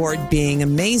forward toward being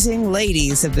amazing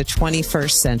ladies of the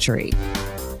 21st century.